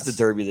pass. When is the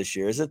Derby this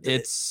year? Is it?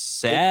 It's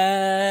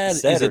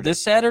Saturday. Is it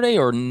this Saturday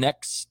or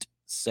next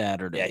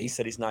Saturday. Yeah, he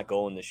said he's not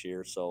going this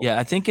year. So Yeah,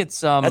 I think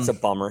it's that's a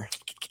bummer.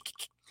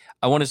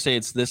 I want to say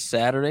it's this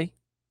Saturday,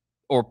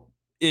 or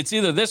it's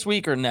either this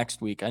week or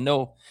next week. I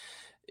know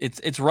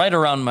it's right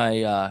around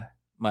my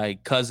my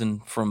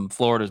cousin from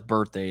Florida's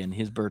birthday, and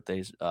his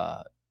birthday's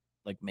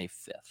like May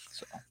 5th.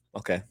 So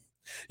Okay.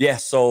 Yeah,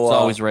 so it's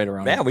always right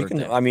around. Yeah, his we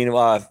birthday. can. I mean,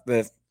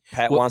 if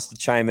Pat wants to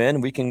chime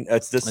in, we can.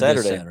 It's this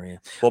This Saturday.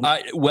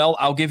 yeah. Well,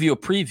 I'll give you a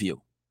preview.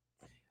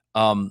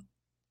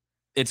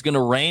 It's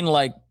gonna rain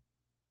like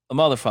a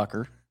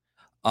motherfucker.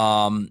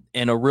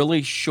 And a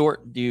really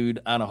short dude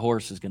on a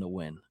horse is gonna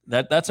win.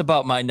 That's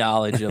about my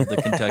knowledge of the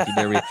Kentucky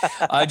Derby.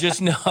 I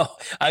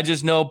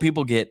just know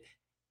people get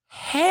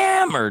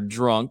hammered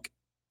drunk.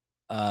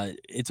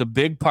 It's a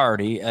big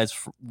party, as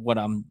what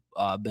I'm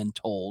been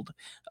told.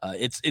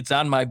 It's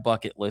on my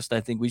bucket list.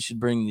 I think we should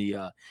bring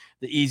the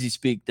Easy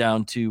Speak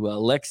down to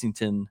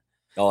Lexington.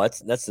 Oh,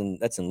 that's in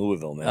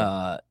Louisville,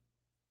 man.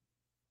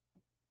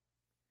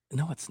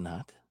 No, it's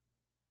not.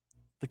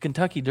 The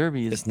Kentucky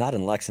Derby is. It's not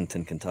in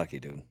Lexington, Kentucky,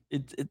 dude.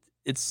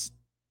 It's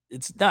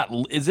not.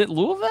 Is it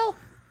Louisville?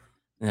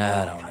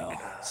 I don't know.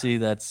 God. See,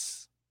 and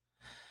that's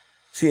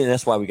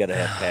why we got to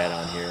have Pat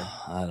on here.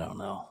 I don't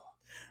know.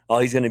 Oh,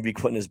 he's going to be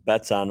putting his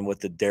bets on with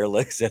the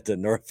derelicts at the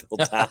Northville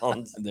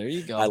Towns. There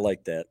you go. I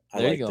like that.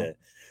 There you go. That.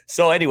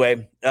 So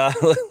anyway,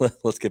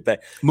 let's get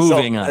back.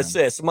 Moving on.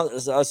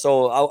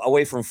 So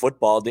away from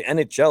football, the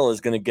NHL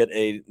is going to get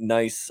a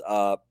nice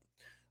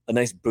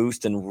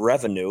boost in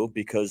revenue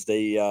because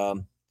they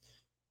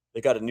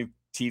got a new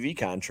TV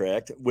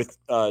contract with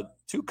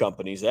two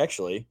companies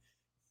actually.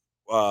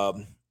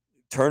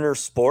 Turner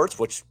Sports,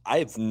 which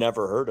I've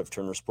never heard of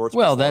Turner Sports.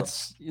 Well, before.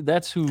 that's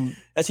who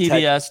That's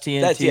TBS,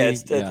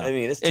 TNT. I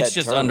mean, it's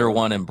just Turner. under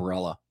one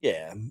umbrella.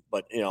 Yeah,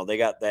 but they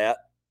got that,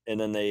 and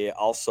then they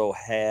also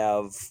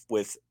have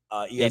with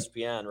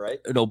ESPN, right?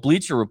 No,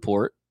 Bleacher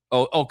Report.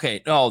 Oh,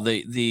 okay. No,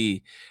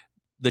 the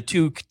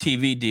two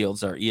TV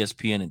deals are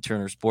ESPN and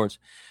Turner Sports.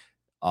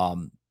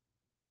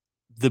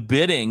 The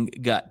bidding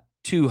got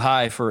too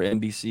high for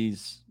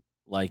NBC's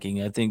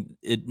liking. I think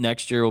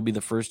next year will be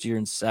the first year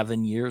in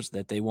 7 years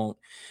that they won't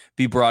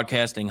be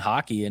broadcasting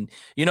hockey, and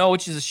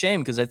which is a shame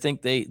because I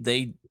think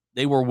they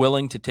were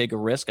willing to take a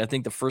risk. I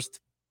think the first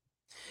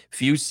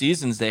few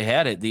seasons they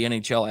had it, the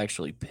NHL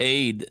actually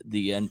paid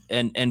the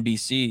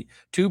NBC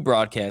to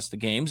broadcast the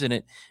games,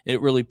 and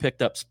it really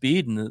picked up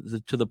speed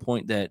and to the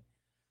point that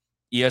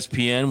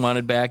ESPN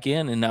wanted back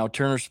in, and now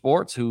Turner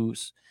Sports,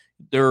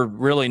 they're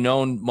really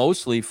known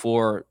mostly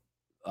for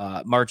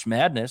March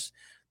Madness.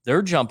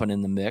 They're jumping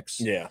in the mix.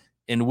 Yeah.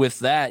 And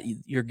with that,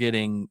 you're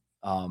getting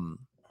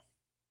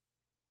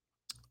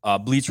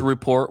Bleacher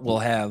Report will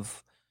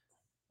have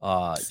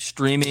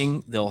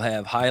streaming. They'll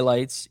have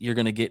highlights. You're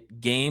going to get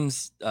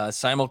games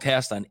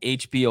simulcast on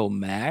HBO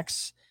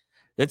Max.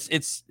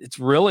 It's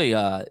really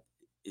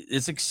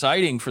it's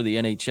exciting for the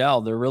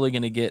NHL. They're really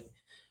going to get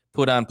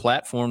put on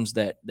platforms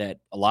that a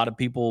lot of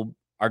people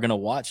are going to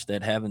watch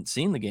that haven't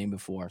seen the game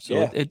before.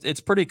 So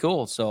it's pretty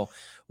cool. So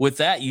with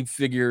that, you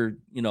figure,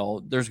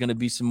 there's going to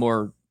be some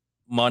more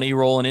money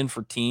rolling in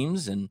for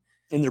teams, and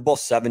they're both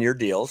 7-year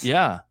deals.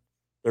 Yeah.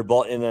 They're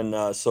both, and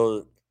then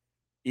so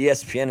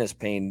ESPN is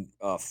paying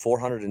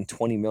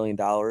 $420 million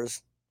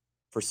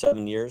for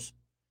 7 years,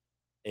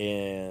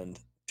 and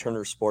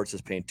Turner Sports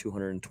is paying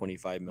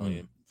 $225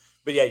 million.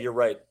 But yeah, you're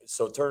right.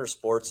 So Turner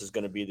Sports is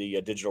going to be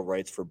the digital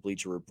rights for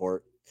Bleacher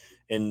Report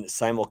and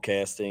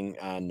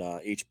simulcasting on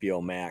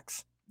HBO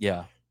Max.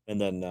 Yeah.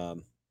 And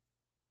then,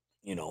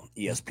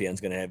 ESPN's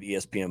going to have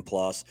ESPN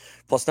Plus.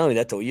 Plus, not only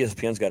that, though,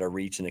 ESPN's got a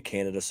reach into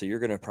Canada. So you're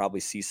going to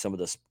probably see some of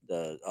the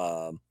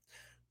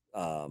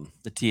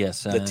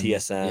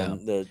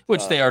TSN.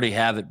 Which they already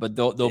have it, but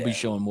they'll be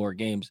showing more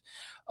games.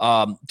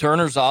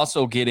 Turner's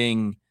also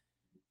getting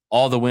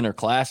all the Winter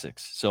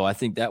Classics. So I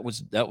think that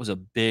was a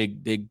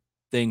big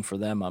thing for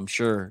them, I'm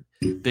sure.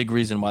 Big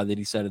reason why they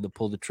decided to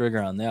pull the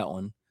trigger on that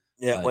one.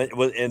 Yeah,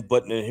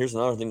 but here's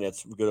another thing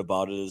that's good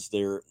about it is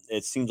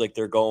it seems like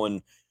they're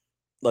going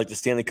like the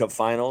Stanley Cup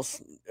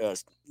Finals,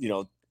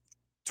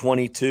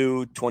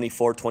 22,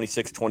 24,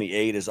 26,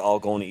 28 is all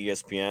going to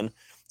ESPN.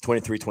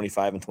 23,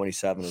 25, and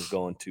 27 is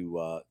going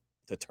to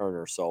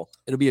Turner. So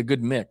it'll be a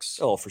good mix.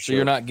 Oh, for sure. So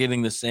you're not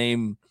getting the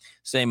same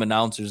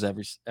announcers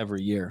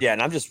every year. Yeah,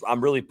 and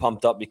I'm really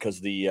pumped up because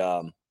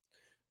the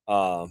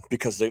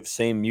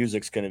same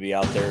music's going to be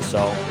out there.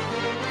 So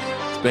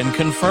it's been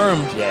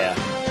confirmed. Yeah.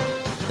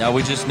 Now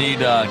we just need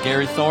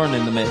Gary Thorne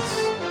in the mix.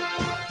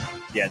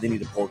 Yeah, they need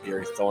to pull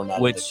Gary Thorne out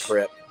of the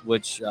crypt.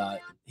 Which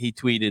he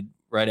tweeted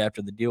right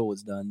after the deal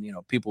was done.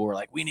 People were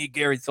like, "We need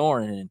Gary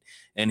Thorne,"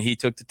 and he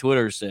took to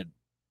Twitter and said,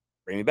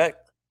 "Bring me back.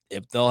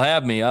 If they'll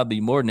have me, I'll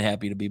be more than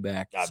happy to be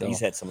back." God, so, he's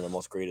had some of the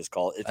most greatest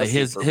calls.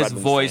 His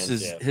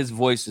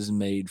voice is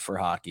made for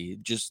hockey,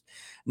 just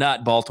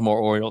not Baltimore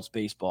Orioles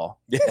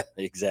baseball. Yeah,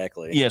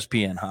 exactly.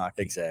 ESPN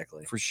hockey,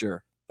 exactly, for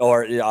sure.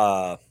 Or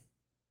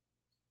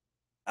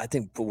I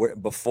think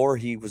before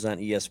he was on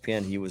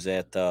ESPN, he was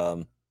at.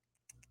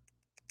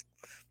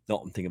 No,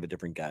 I'm thinking of a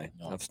different guy.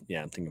 No.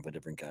 I'm thinking of a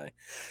different guy.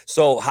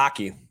 So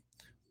hockey,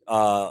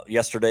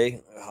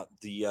 yesterday,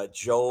 the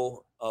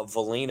Joe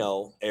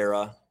Valino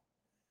era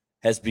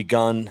has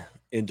begun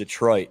in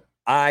Detroit.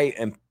 I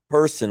am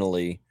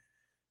personally,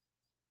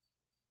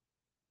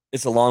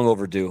 it's a long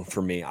overdue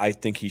for me. I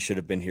think he should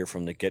have been here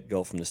from the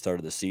get-go, from the start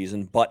of the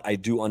season. But I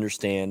do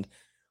understand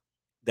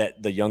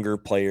that the younger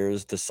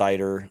players, the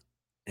Sider,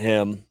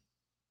 him,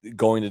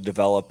 going to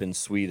develop in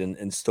Sweden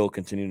and still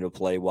continuing to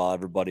play while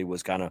everybody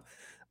was kind of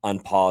on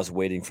pause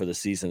waiting for the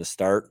season to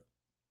start.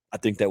 I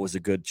think that was a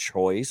good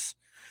choice.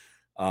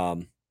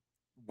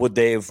 Would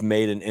they have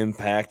made an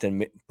impact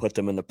and put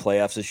them in the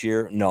playoffs this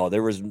year? No,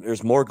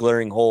 there's more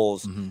glaring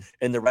holes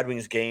in the Red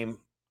Wings game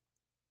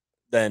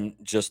than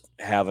just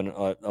having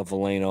a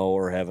Veleno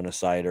or having a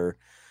Sider.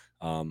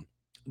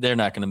 They're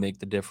not going to make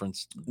the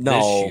difference No,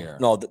 this year.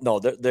 no,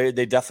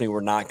 they definitely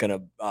were not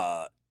going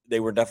to. They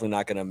were definitely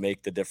not going to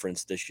make the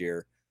difference this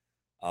year.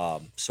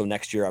 So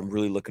next year, I'm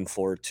really looking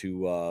forward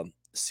to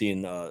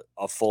seeing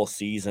a full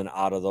season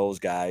out of those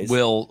guys.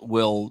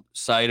 Will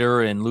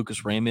Sider and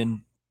Lucas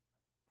Raymond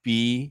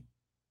be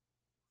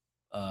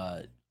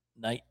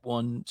night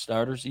one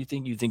starters? You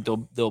think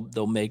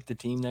they'll make the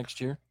team next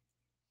year?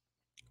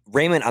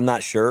 Raymond, I'm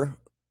not sure.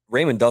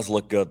 Raymond does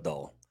look good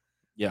though.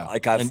 Yeah,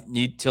 like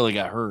until he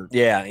got hurt.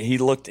 Yeah, he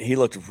looked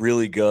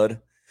really good.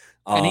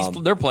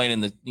 And they're playing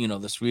in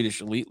the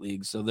Swedish Elite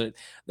League, so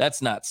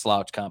that's not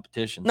slouch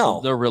competition.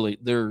 No, so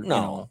they're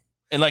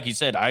and like you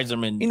said,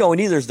 Yzerman. And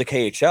neither is the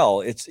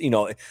KHL. It's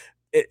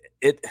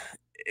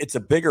it's a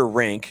bigger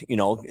rink.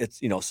 It's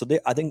so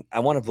I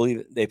want to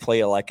believe they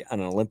play like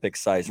an Olympic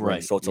sized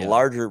rink, so it's a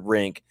larger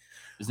rink.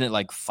 Isn't it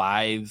like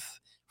 5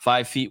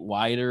 feet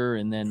wider,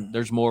 and then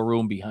there's more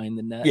room behind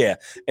the net? Yeah,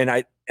 and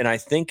I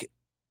think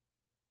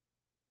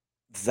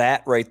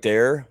that right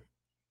there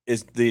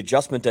is the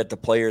adjustment that the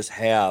players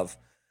have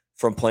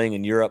from playing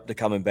in Europe to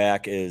coming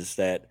back, is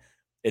that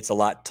it's a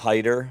lot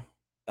tighter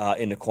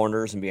in the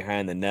corners and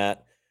behind the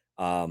net.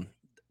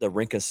 The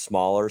rink is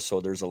smaller,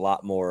 so there's a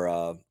lot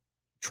more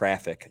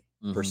traffic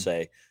per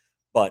se.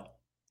 But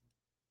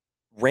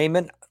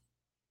Raymond,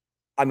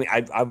 I mean,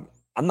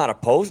 I'm not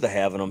opposed to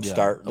having him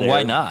start there.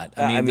 Why not?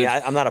 I'm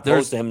not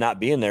opposed to him not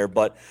being there,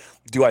 but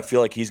do I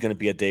feel like he's going to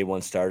be a day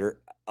one starter?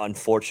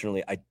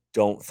 Unfortunately, I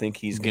don't think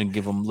he's going to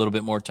give him a little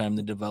bit more time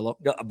to develop.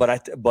 No, but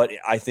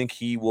I think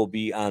he will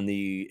be on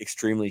the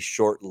extremely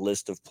short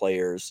list of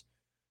players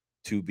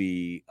to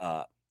be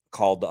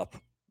called up.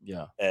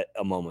 Yeah, at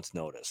a moment's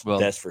notice. Well,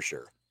 that's for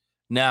sure.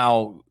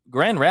 Now,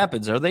 Grand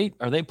Rapids, are they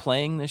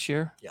playing this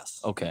year?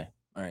 Yes. Okay.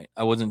 All right.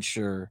 I wasn't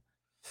sure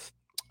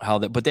how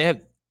that, but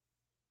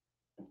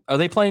are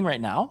they playing right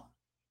now?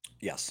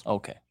 Yes.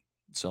 Okay.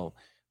 So,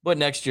 but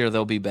next year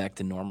they'll be back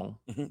to normal.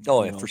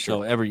 Oh yeah, for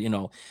sure.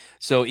 So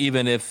so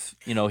even if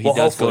he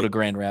does go to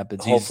Grand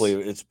Rapids, hopefully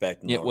it's back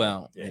to normal.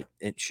 Well,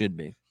 it should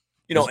be.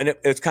 And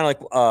it's kind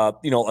of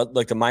like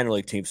like the minor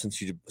league teams.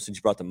 Since you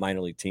brought the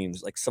minor league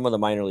teams, like some of the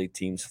minor league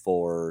teams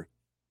for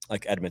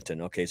like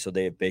Edmonton. Okay, so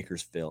they have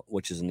Bakersfield,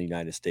 which is in the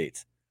United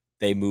States.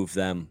 They moved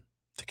them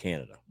to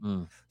Canada.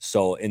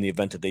 So in the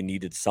event that they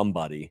needed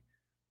somebody,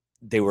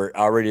 they were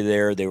already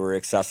there. They were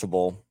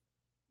accessible.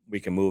 We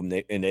can move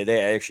them.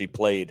 They actually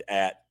played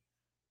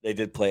they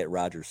did play at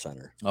Rogers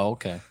Center. Oh,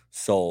 okay.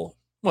 So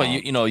well,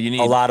 you need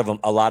a lot of them.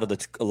 A lot of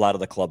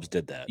the clubs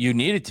did that. You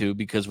needed to,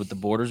 because with the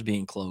borders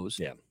being closed.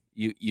 Yeah.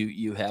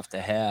 You have to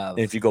have.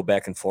 And if you go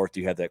back and forth,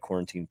 you have that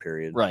quarantine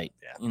period. Right.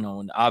 Yeah.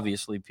 And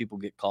obviously people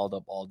get called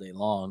up all day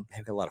long.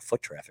 They've got a lot of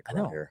foot traffic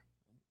around here.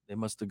 They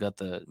must have got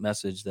the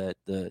message that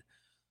the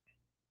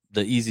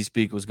Easy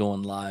Speak was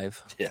going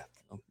live. Yeah.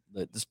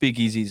 The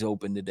Speakeasy's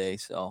open today.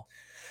 So,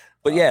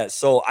 but yeah,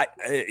 so I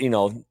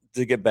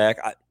to get back,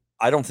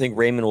 I don't think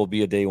Raymond will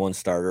be a day one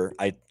starter.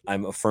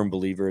 I'm a firm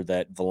believer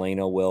that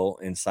Veleno will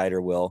and Sider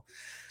will.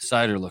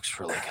 Sider looks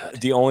really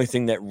good. The only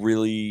thing that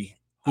really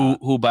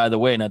who, by the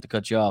way, not to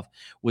cut you off,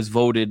 was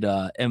voted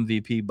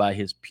MVP by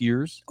his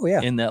peers. Oh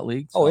yeah, in that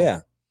league. So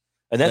yeah,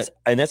 and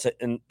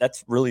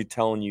that's really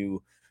telling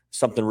you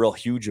something real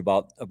huge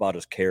about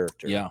his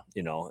character. Yeah,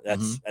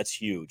 that's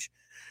huge.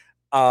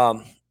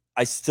 I'm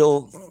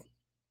still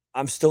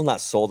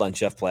not sold on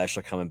Jeff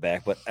Blashill coming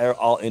back, but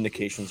all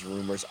indications and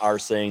rumors are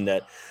saying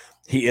that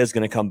he is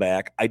going to come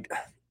back.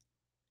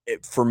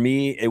 For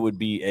me, it would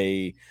be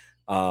a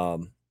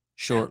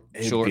short be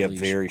a leash.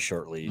 Very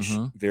short leash.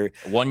 Very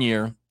 1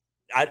 year.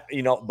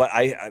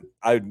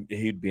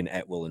 He'd be an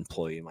at-will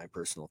employee in my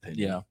personal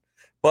opinion. Yeah,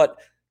 but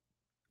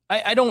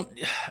I don't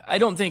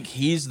think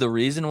he's the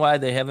reason why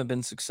they haven't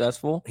been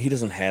successful. He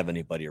doesn't have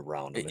anybody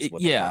around him.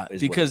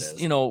 Because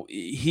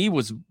he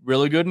was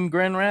really good in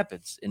Grand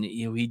Rapids, and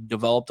he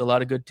developed a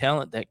lot of good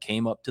talent that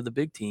came up to the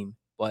big team.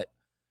 But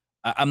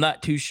I'm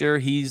not too sure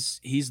he's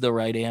the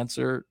right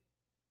answer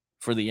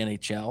for the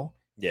NHL.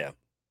 Yeah.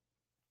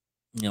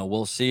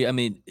 We'll see. I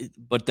mean,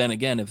 but then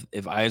again,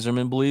 if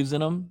Yzerman believes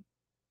in him,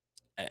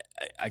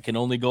 I can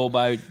only go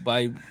by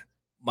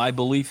my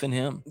belief in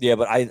him. Yeah,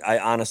 but I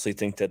honestly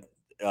think that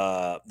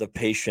the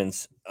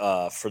patience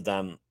for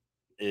them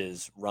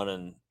is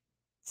running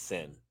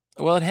thin.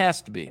 Well, it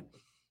has to be,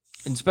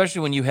 and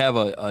especially when you have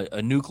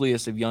a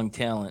nucleus of young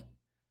talent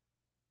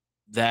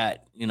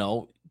that,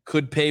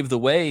 could pave the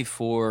way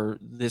for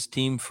this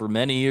team for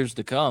many years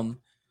to come.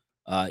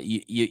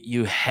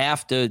 You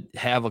have to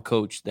have a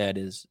coach that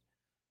is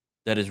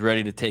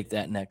ready to take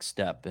that next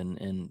step.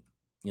 And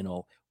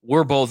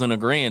we're both in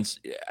agreement.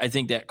 I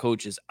think that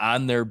coach is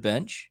on their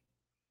bench.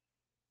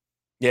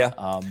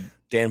 Yeah.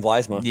 Dan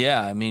Vleisma.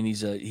 Yeah. I mean,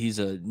 he's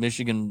a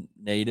Michigan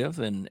native,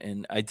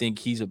 and I think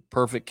he's a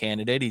perfect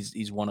candidate.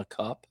 He's won a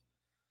cup.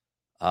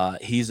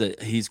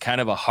 He's kind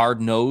of a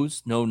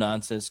hard-nosed,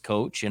 no-nonsense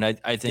coach, and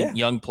I think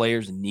young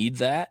players need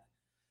that.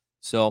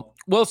 So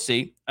we'll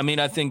see. I mean,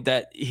 I think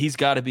that he's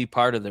got to be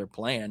part of their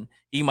plan.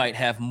 He might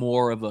have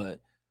more of a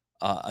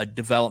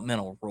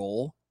developmental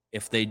role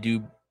if they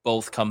do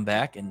both come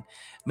back. And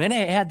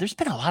man, there's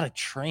been a lot of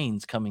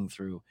trains coming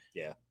through.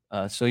 Yeah.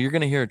 So you're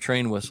going to hear a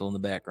train whistle in the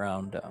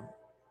background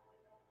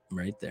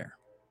right there.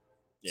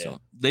 Yeah.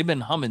 So they've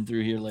been humming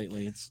through here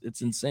lately.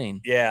 It's insane.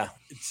 Yeah,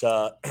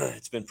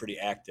 it's been pretty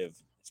active,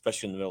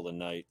 especially in the middle of the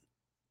night.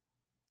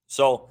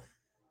 So,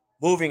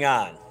 moving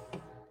on.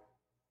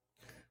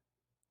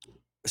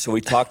 So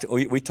we talked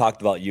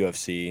about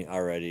UFC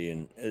already,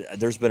 and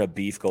there's been a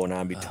beef going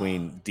on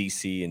between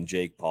DC and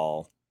Jake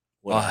Paul.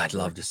 Whatever. I'd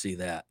love to see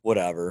that.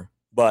 Whatever,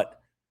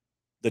 but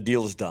the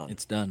deal is done.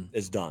 It's done.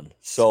 It's done.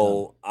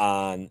 So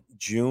on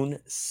June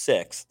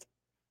 6th,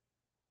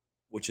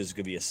 which is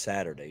going to be a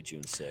Saturday,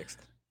 June 6th.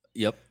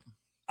 Yep.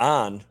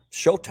 On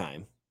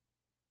Showtime.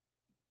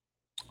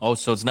 Oh,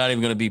 so it's not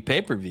even going to be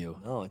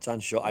pay-per-view. No, it's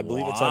on show. I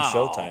believe it's on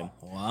Showtime.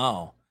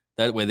 Wow.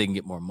 That way they can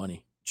get more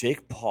money.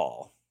 Jake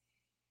Paul,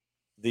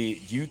 the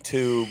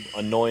YouTube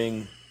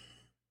annoying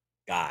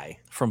guy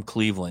from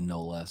Cleveland,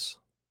 no less,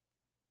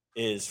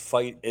 is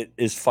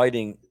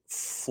fighting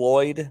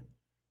Floyd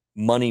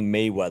Money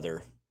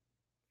Mayweather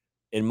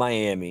in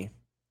Miami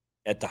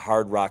at the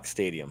Hard Rock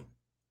Stadium.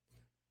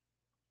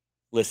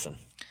 Listen,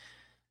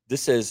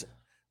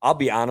 I'll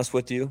be honest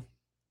with you.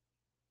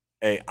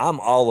 Hey, I'm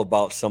all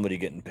about somebody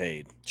getting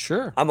paid.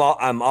 Sure. I'm all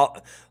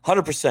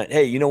 100%.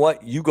 Hey, you know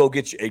what? You go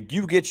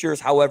get yours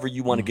however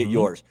you want to get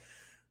yours.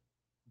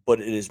 But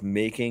it is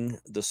making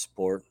the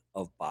sport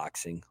of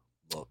boxing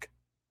look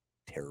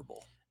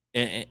terrible.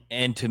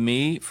 And to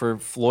me, for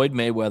Floyd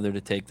Mayweather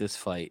to take this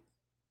fight,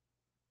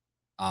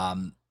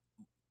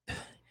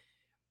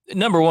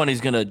 number one,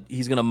 he's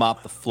gonna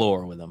mop the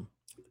floor with him.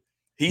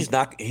 He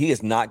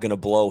is not gonna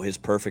blow his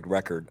perfect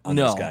record on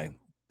this guy.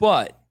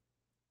 But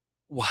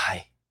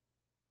why?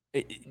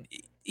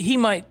 He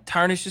might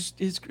tarnish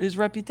his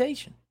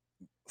reputation.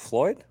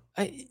 Floyd?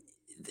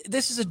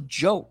 This is a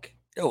joke.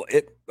 Oh,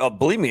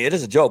 believe me, it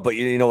is a joke. But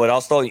you know what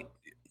else? Though,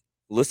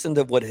 listen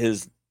to what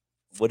his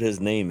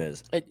name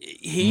is.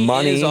 He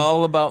is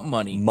all about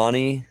money.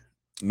 Money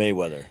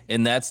Mayweather,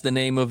 and that's the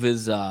name of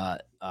his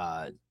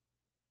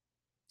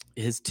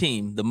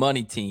team, the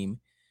Money Team.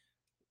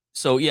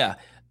 So yeah,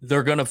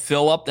 they're gonna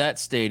fill up that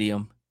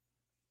stadium.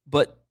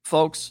 But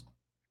folks,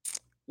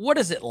 what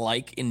is it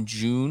like in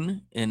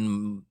June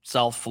in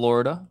South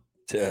Florida?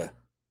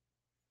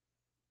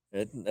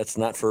 That's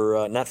not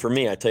for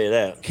me. I tell you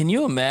that. Can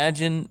you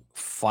imagine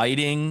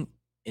fighting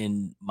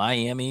in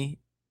Miami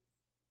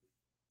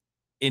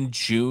in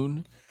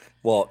June?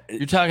 Well,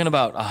 you're talking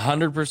about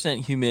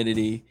 100%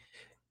 humidity,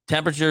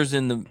 temperatures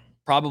in the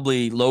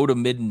probably low to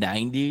mid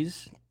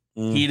 90s,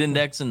 heat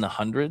index in the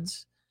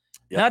hundreds.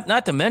 Yep.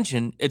 Not to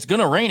mention it's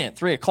going to rain at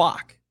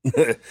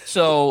 3:00.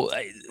 So,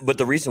 but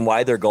the reason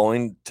why they're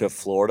going to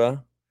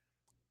Florida,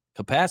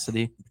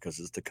 capacity, because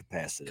it's the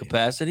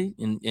capacity.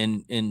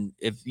 And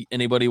if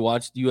anybody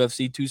watched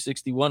UFC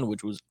 261,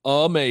 which was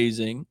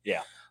amazing,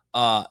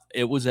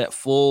 it was at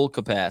full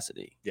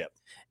capacity. Yep.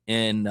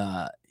 And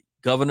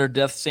Governor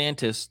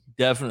DeSantis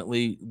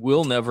definitely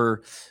will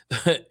never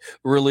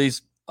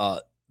release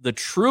the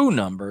true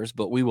numbers,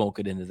 but we won't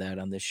get into that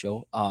on this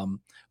show.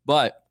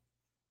 But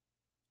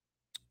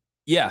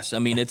yes, I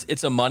mean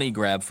it's a money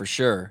grab for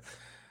sure.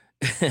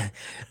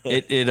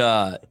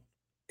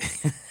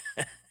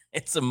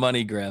 It's a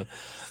money grab.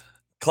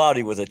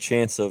 Cloudy with a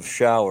chance of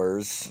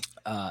showers.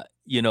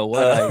 You know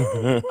what?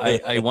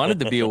 I wanted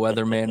to be a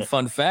weatherman.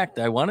 Fun fact: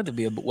 I wanted to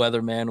be a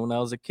weatherman when I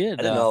was a kid.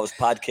 I didn't know I was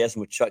podcasting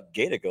with Chuck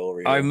Gatico over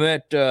here. I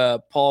met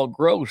Paul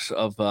Gross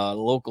of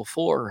Local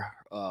 4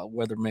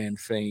 weatherman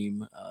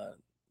fame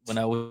when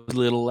I was a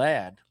little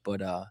lad.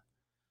 But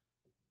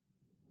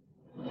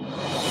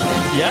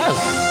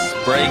yes,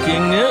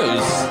 breaking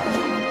news.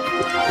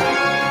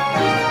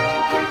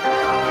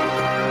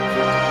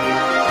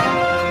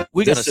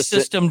 We got a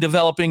system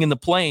developing in the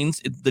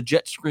plains. The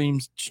jet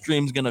stream's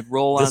going to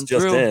roll on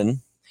through. Just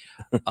in.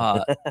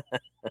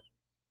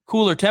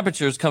 Cooler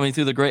temperatures coming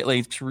through the Great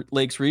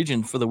Lakes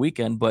region for the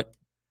weekend, but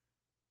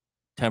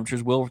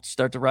temperatures will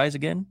start to rise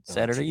again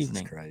Saturday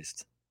evening.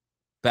 Christ.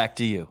 Back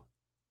to you.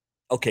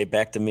 Okay,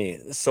 back to me.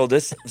 So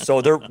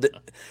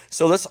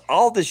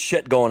all this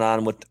shit going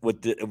on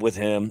with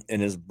him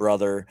and his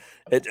brother.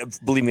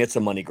 Believe me, it's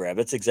a money grab.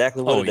 It's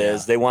exactly what it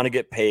is. They want to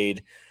get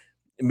paid.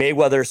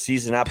 Mayweather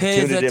sees an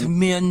opportunity. Pay that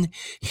man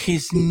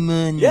his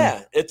money.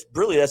 Yeah,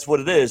 that's what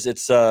it is.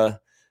 It's Teddy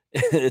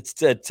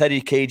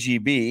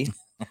KGB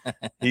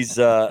He's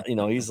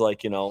he's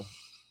like,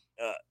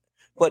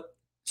 but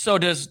So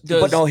does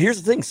but no,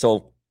 here's the thing.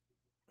 So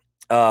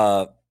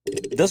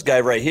this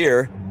guy right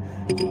here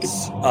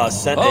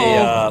sent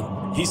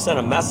he sent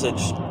a message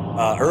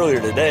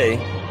earlier today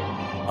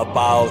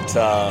about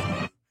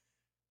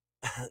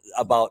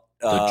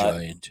the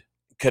giant?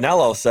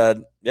 Canelo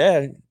said,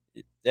 yeah,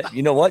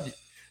 you know what?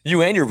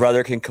 You and your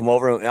brother can come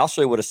over and I'll show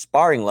you what a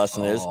sparring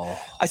lesson is.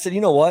 I said, you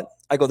know what?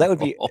 I go,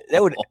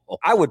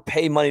 I would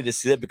pay money to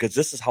see that because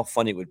this is how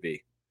funny it would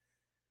be.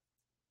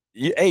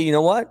 Hey, you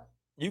know what?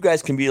 You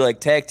guys can be like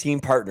tag team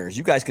partners.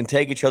 You guys can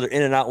tag each other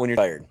in and out when you're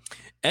tired.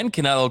 And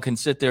Canelo can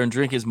sit there and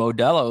drink his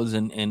Modelo's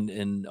and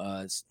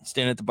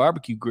stand at the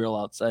barbecue grill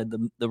outside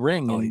the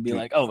ring and be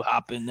like, oh,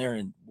 hop in there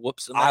and whoop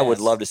some ass. I would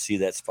love to see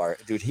that spar.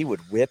 Dude, he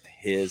would whip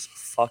his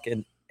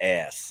fucking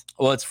ass.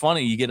 Well, it's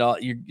funny.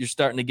 You're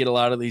starting to get a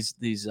lot of these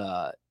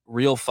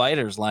real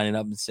fighters lining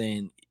up and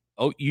saying,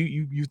 oh,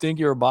 you think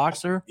you're a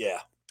boxer?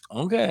 Yeah.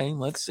 Okay,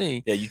 let's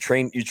see. Yeah, you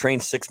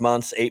train 6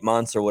 months, 8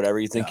 months or whatever.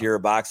 You think you're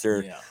a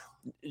boxer. Yeah.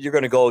 You're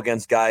going to go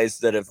against guys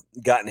that have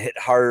gotten hit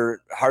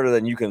harder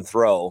than you can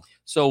throw.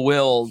 So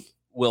will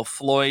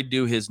Floyd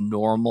do his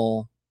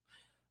normal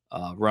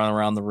run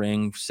around the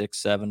ring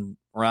 6-7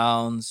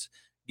 rounds,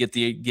 get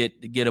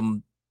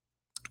him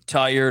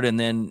tired, and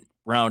then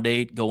round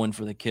 8 go in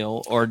for the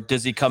kill, or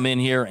does he come in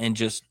here and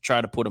just try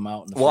to put him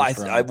out in the first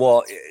round?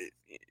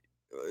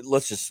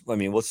 Let's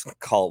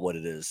call it what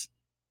it is.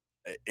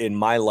 In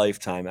my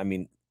lifetime,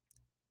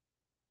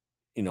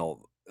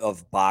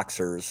 of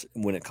boxers,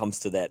 when it comes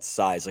to that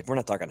size, like we're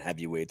not talking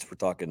heavyweights, we're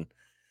talking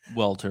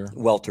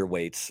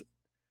welterweights.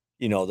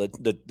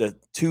 The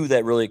two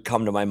that really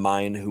come to my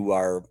mind who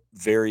are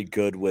very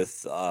good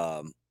with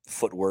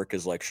footwork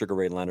is like Sugar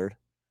Ray Leonard,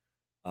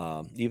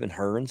 even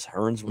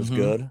Hearns was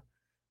good.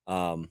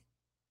 In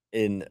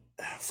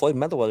Floyd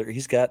Mayweather,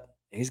 he's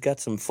got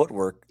some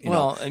footwork.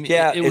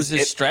 It was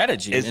his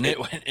strategy,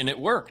 and it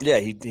worked. Yeah,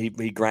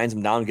 he grinds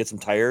him down and gets him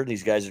tired.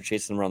 These guys are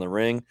chasing him around the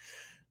ring,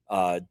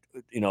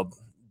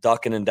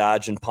 ducking and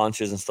dodging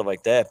punches and stuff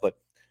like that. But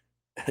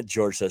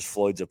George says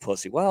Floyd's a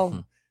pussy.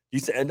 Well,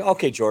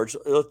 okay, George,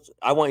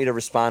 I want you to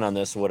respond on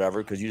this or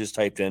whatever, because you just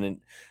typed in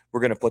and we're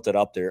going to put that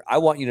up there. I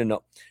want you to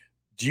know,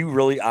 do you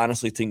really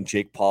honestly think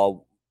Jake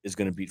Paul is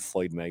going to beat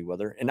Floyd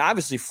Mayweather? And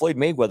obviously Floyd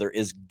Mayweather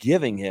is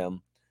giving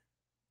him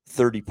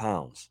 30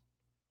 pounds.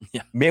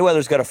 Yeah.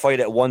 Mayweather's got to fight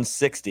at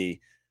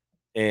 160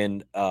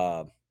 and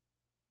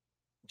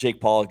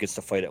Jake Paul gets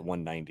to fight at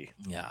 190.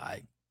 Yeah,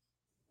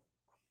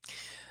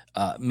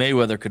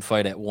 Mayweather could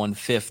fight at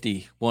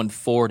 150,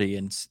 140,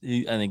 and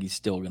I think he's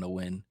still going to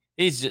win.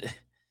 He's just,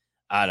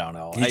 I don't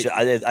know.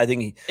 I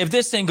think if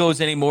this thing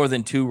goes any more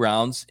than 2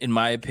 rounds, in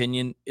my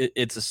opinion,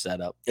 it's a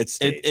setup. It's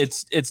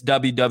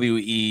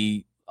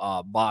WWE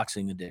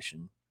boxing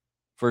edition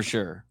for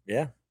sure.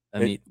 Yeah.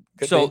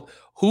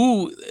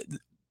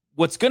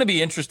 What's going to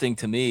be interesting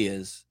to me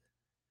is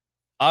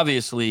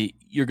obviously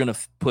you're going to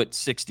put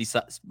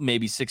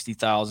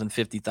 60,000,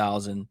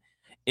 50,000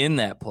 in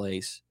that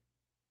place.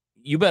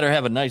 You better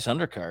have a nice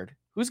undercard.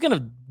 Who's going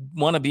to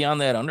want to be on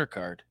that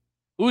undercard?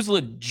 Who's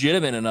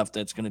legitimate enough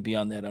that's going to be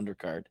on that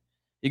undercard?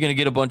 You're going to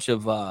get a bunch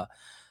of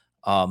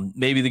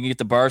maybe they can get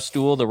the bar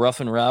stool, the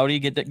rough and rowdy,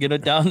 get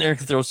it down there,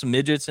 throw some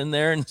midgets in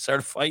there and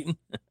start fighting.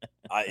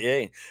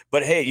 Yeah.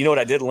 But hey, you know what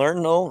I did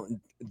learn though?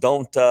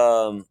 Don't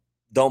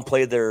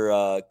play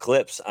their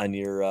clips on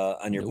your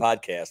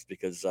podcast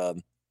because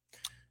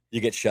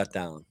you get shut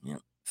down. Yeah.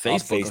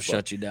 Facebook will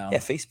shut you down. Yeah,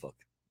 Facebook.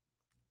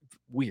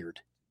 Weird.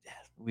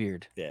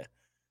 Yeah.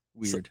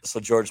 Weird. So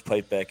George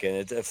piped back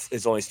in.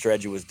 His only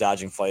strategy was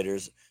dodging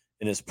fighters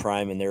in his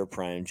prime and their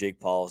prime. Jake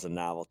Paul is a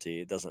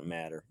novelty. It doesn't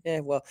matter. Yeah,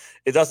 well,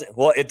 it doesn't.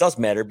 Well, it does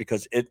matter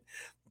because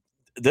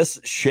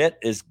this shit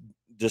is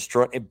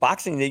destroying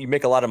boxing. You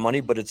make a lot of money,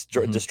 but it's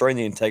destroying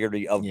the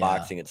integrity of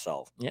boxing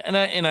itself. Yeah,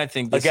 and I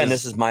think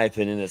this is my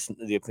opinion. It's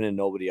the opinion of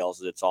nobody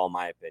else's. It's all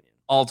my opinion.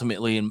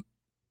 Ultimately, and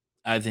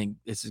I think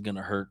this is going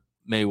to hurt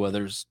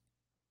Mayweather's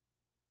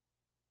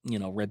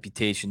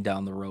reputation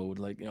down the road.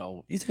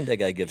 You think that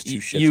guy gives two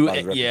shits about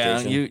his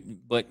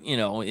reputation? But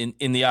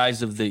in the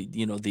eyes of the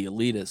the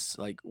elitists,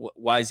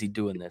 why is he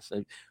doing this?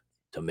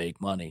 To make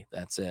money.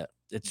 That's it.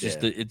 It's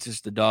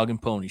just the dog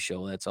and pony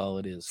show. That's all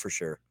it is. For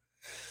sure.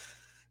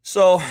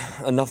 So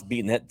enough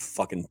beating that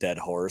fucking dead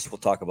horse. We'll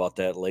talk about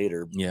that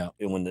later. Yeah.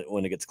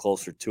 When it gets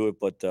closer to it.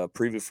 But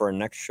preview for our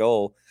next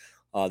show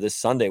this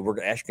Sunday, we're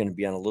actually going to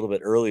be on a little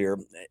bit earlier.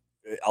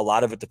 A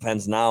lot of it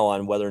depends now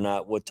on whether or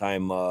not what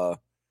time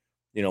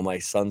my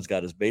son's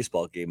got his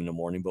baseball game in the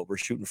morning, but we're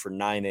shooting for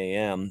 9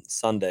 a.m.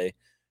 Sunday.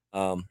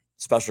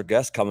 Special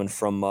guest coming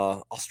from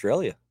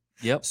Australia.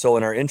 Yep. So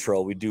in our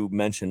intro, we do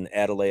mention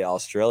Adelaide,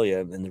 Australia.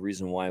 And the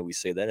reason why we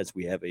say that is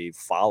we have a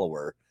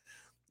follower,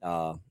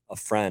 a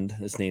friend.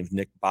 His name's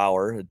Nick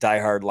Bauer, a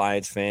diehard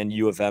Lions fan,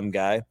 U of M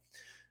guy.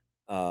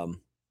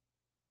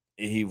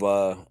 He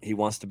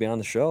wants to be on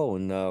the show,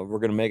 and we're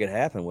going to make it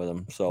happen with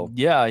him. So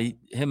yeah,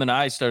 him and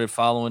I started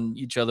following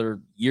each other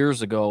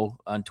years ago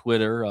on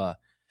Twitter.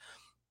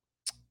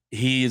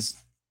 He's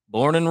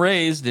born and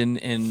raised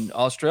in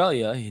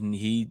Australia, and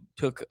he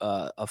took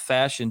a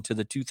fashion to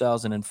the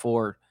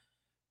 2004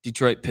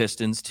 Detroit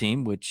Pistons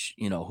team, which,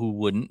 who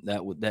wouldn't?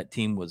 That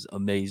team was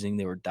amazing.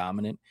 They were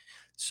dominant.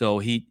 So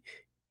he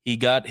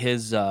got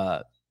his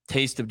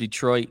taste of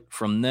Detroit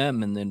from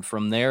them, and then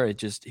from there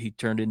he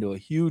turned into a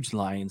huge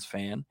Lions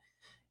fan.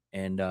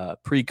 And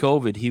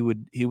pre-COVID,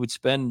 he would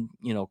spend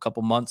a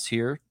couple months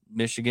here,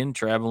 Michigan,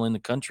 traveling the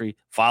country,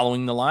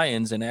 following the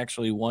Lions. And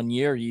actually, one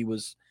year he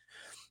was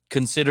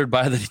considered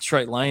by the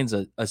Detroit Lions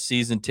a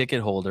season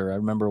ticket holder. I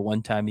remember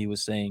one time he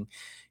was saying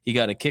he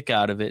got a kick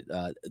out of it.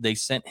 They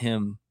sent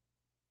him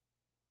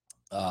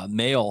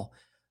mail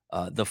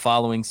the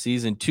following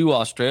season to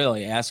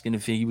Australia, asking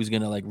if he was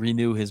going to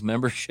renew his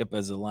membership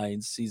as a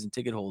Lions season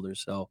ticket holder.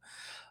 So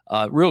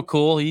real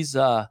cool. He's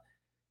a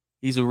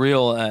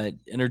real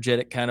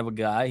energetic kind of a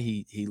guy.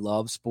 He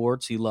loves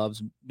sports. He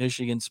loves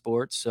Michigan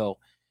sports. So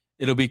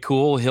it'll be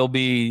cool. He'll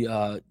be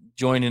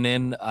joining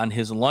in on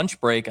his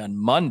lunch break on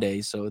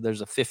Monday. So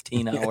there's a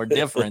 15-hour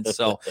difference.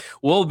 So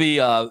we'll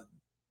be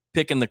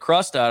picking the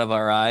crust out of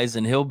our eyes,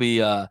 and he'll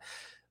be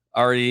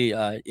already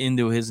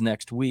into his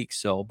next week.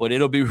 So, but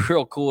it'll be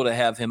real cool to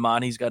have him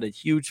on. He's got a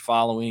huge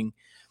following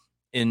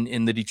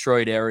in the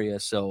Detroit area.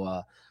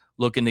 So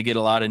looking to get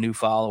a lot of new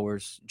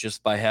followers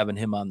just by having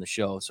him on the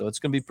show. So it's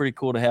going to be pretty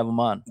cool to have him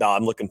on. No,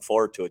 I'm looking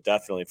forward to it.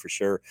 Definitely, for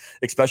sure.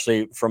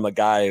 Especially from a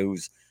guy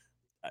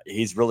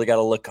he's really got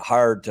to look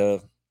hard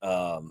to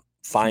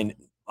find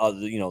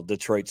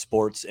Detroit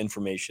sports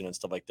information and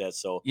stuff like that.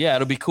 So yeah,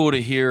 it'll be cool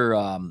to hear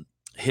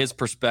his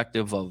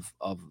perspective of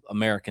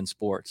American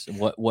sports and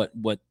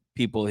what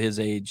people his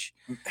age.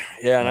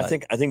 Yeah, and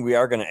I think we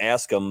are going to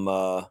ask him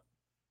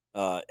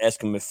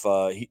if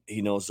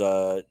he knows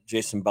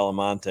Jason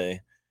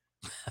Belmonte.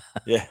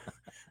 Yeah.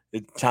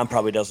 Tom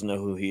probably doesn't know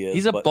who he is.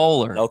 He's a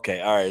bowler.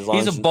 Okay, all right.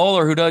 He's a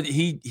bowler who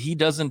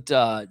doesn't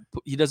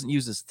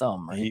use his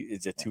thumb. Right?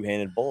 He's a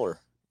two-handed bowler.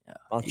 Yeah.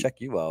 I'll check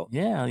you out.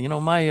 Yeah,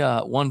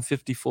 my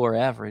 154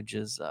 average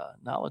is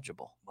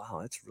knowledgeable. Wow,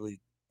 that's really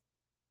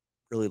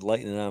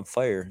lighting it on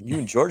fire. You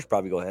and George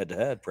probably go head to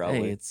head.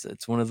 Probably. Hey,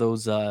 it's one of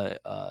those. I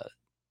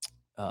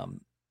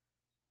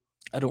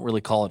don't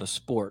really call it a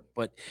sport,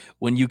 but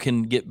when you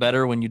can get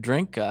better when you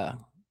drink,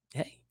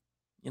 hey,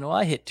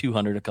 I hit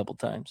 200 a couple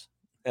times.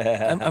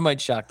 I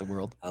might shock the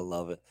world. I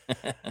love it.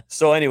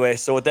 So anyway,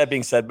 with that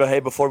being said, but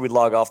hey, before we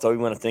log off, though, we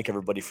want to thank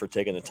everybody for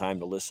taking the time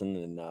to listen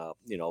and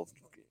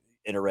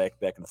interact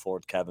back and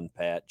forth. Kevin,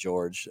 Pat,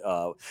 George.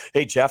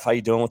 Hey, Jeff, how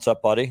you doing? What's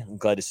up, buddy? I'm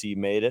glad to see you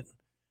made it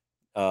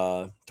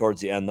towards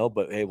the end, though.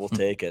 But hey, we'll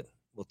take it.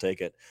 We'll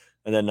take it.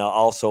 And then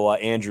also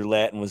Andrew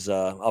Latin was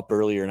up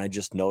earlier, and I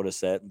just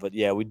noticed that. But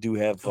yeah, we do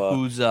have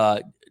whose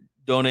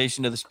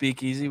donation to the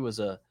Speakeasy was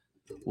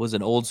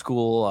an old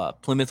school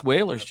Plymouth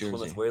Whalers jersey.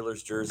 Plymouth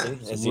Whalers jersey.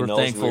 So we're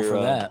thankful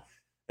for that.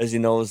 As he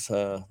knows,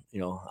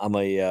 I'm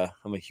a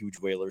huge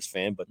Whalers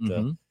fan, but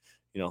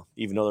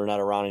even though they're not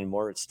around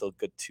anymore, it's still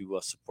good to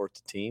support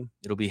the team.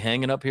 It'll be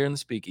hanging up here in the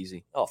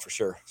Speakeasy. Oh, for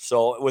sure.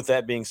 So with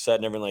that being said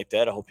and everything like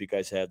that, I hope you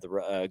guys have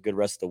the good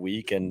rest of the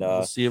week, and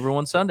we'll see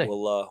everyone Sunday.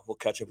 We'll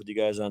catch up with you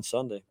guys on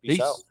Sunday. Peace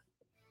out.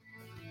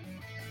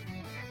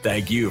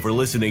 Thank you for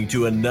listening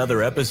to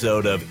another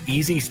episode of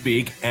Easy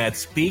Speak at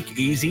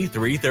Speakeasy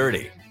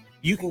 330.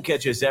 You can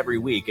catch us every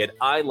week at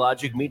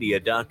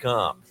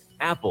ilogicmedia.com,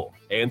 Apple,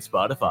 and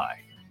Spotify.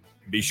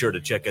 Be sure to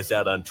check us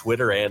out on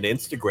Twitter and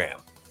Instagram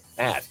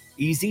at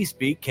Easy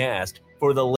Speak Cast for the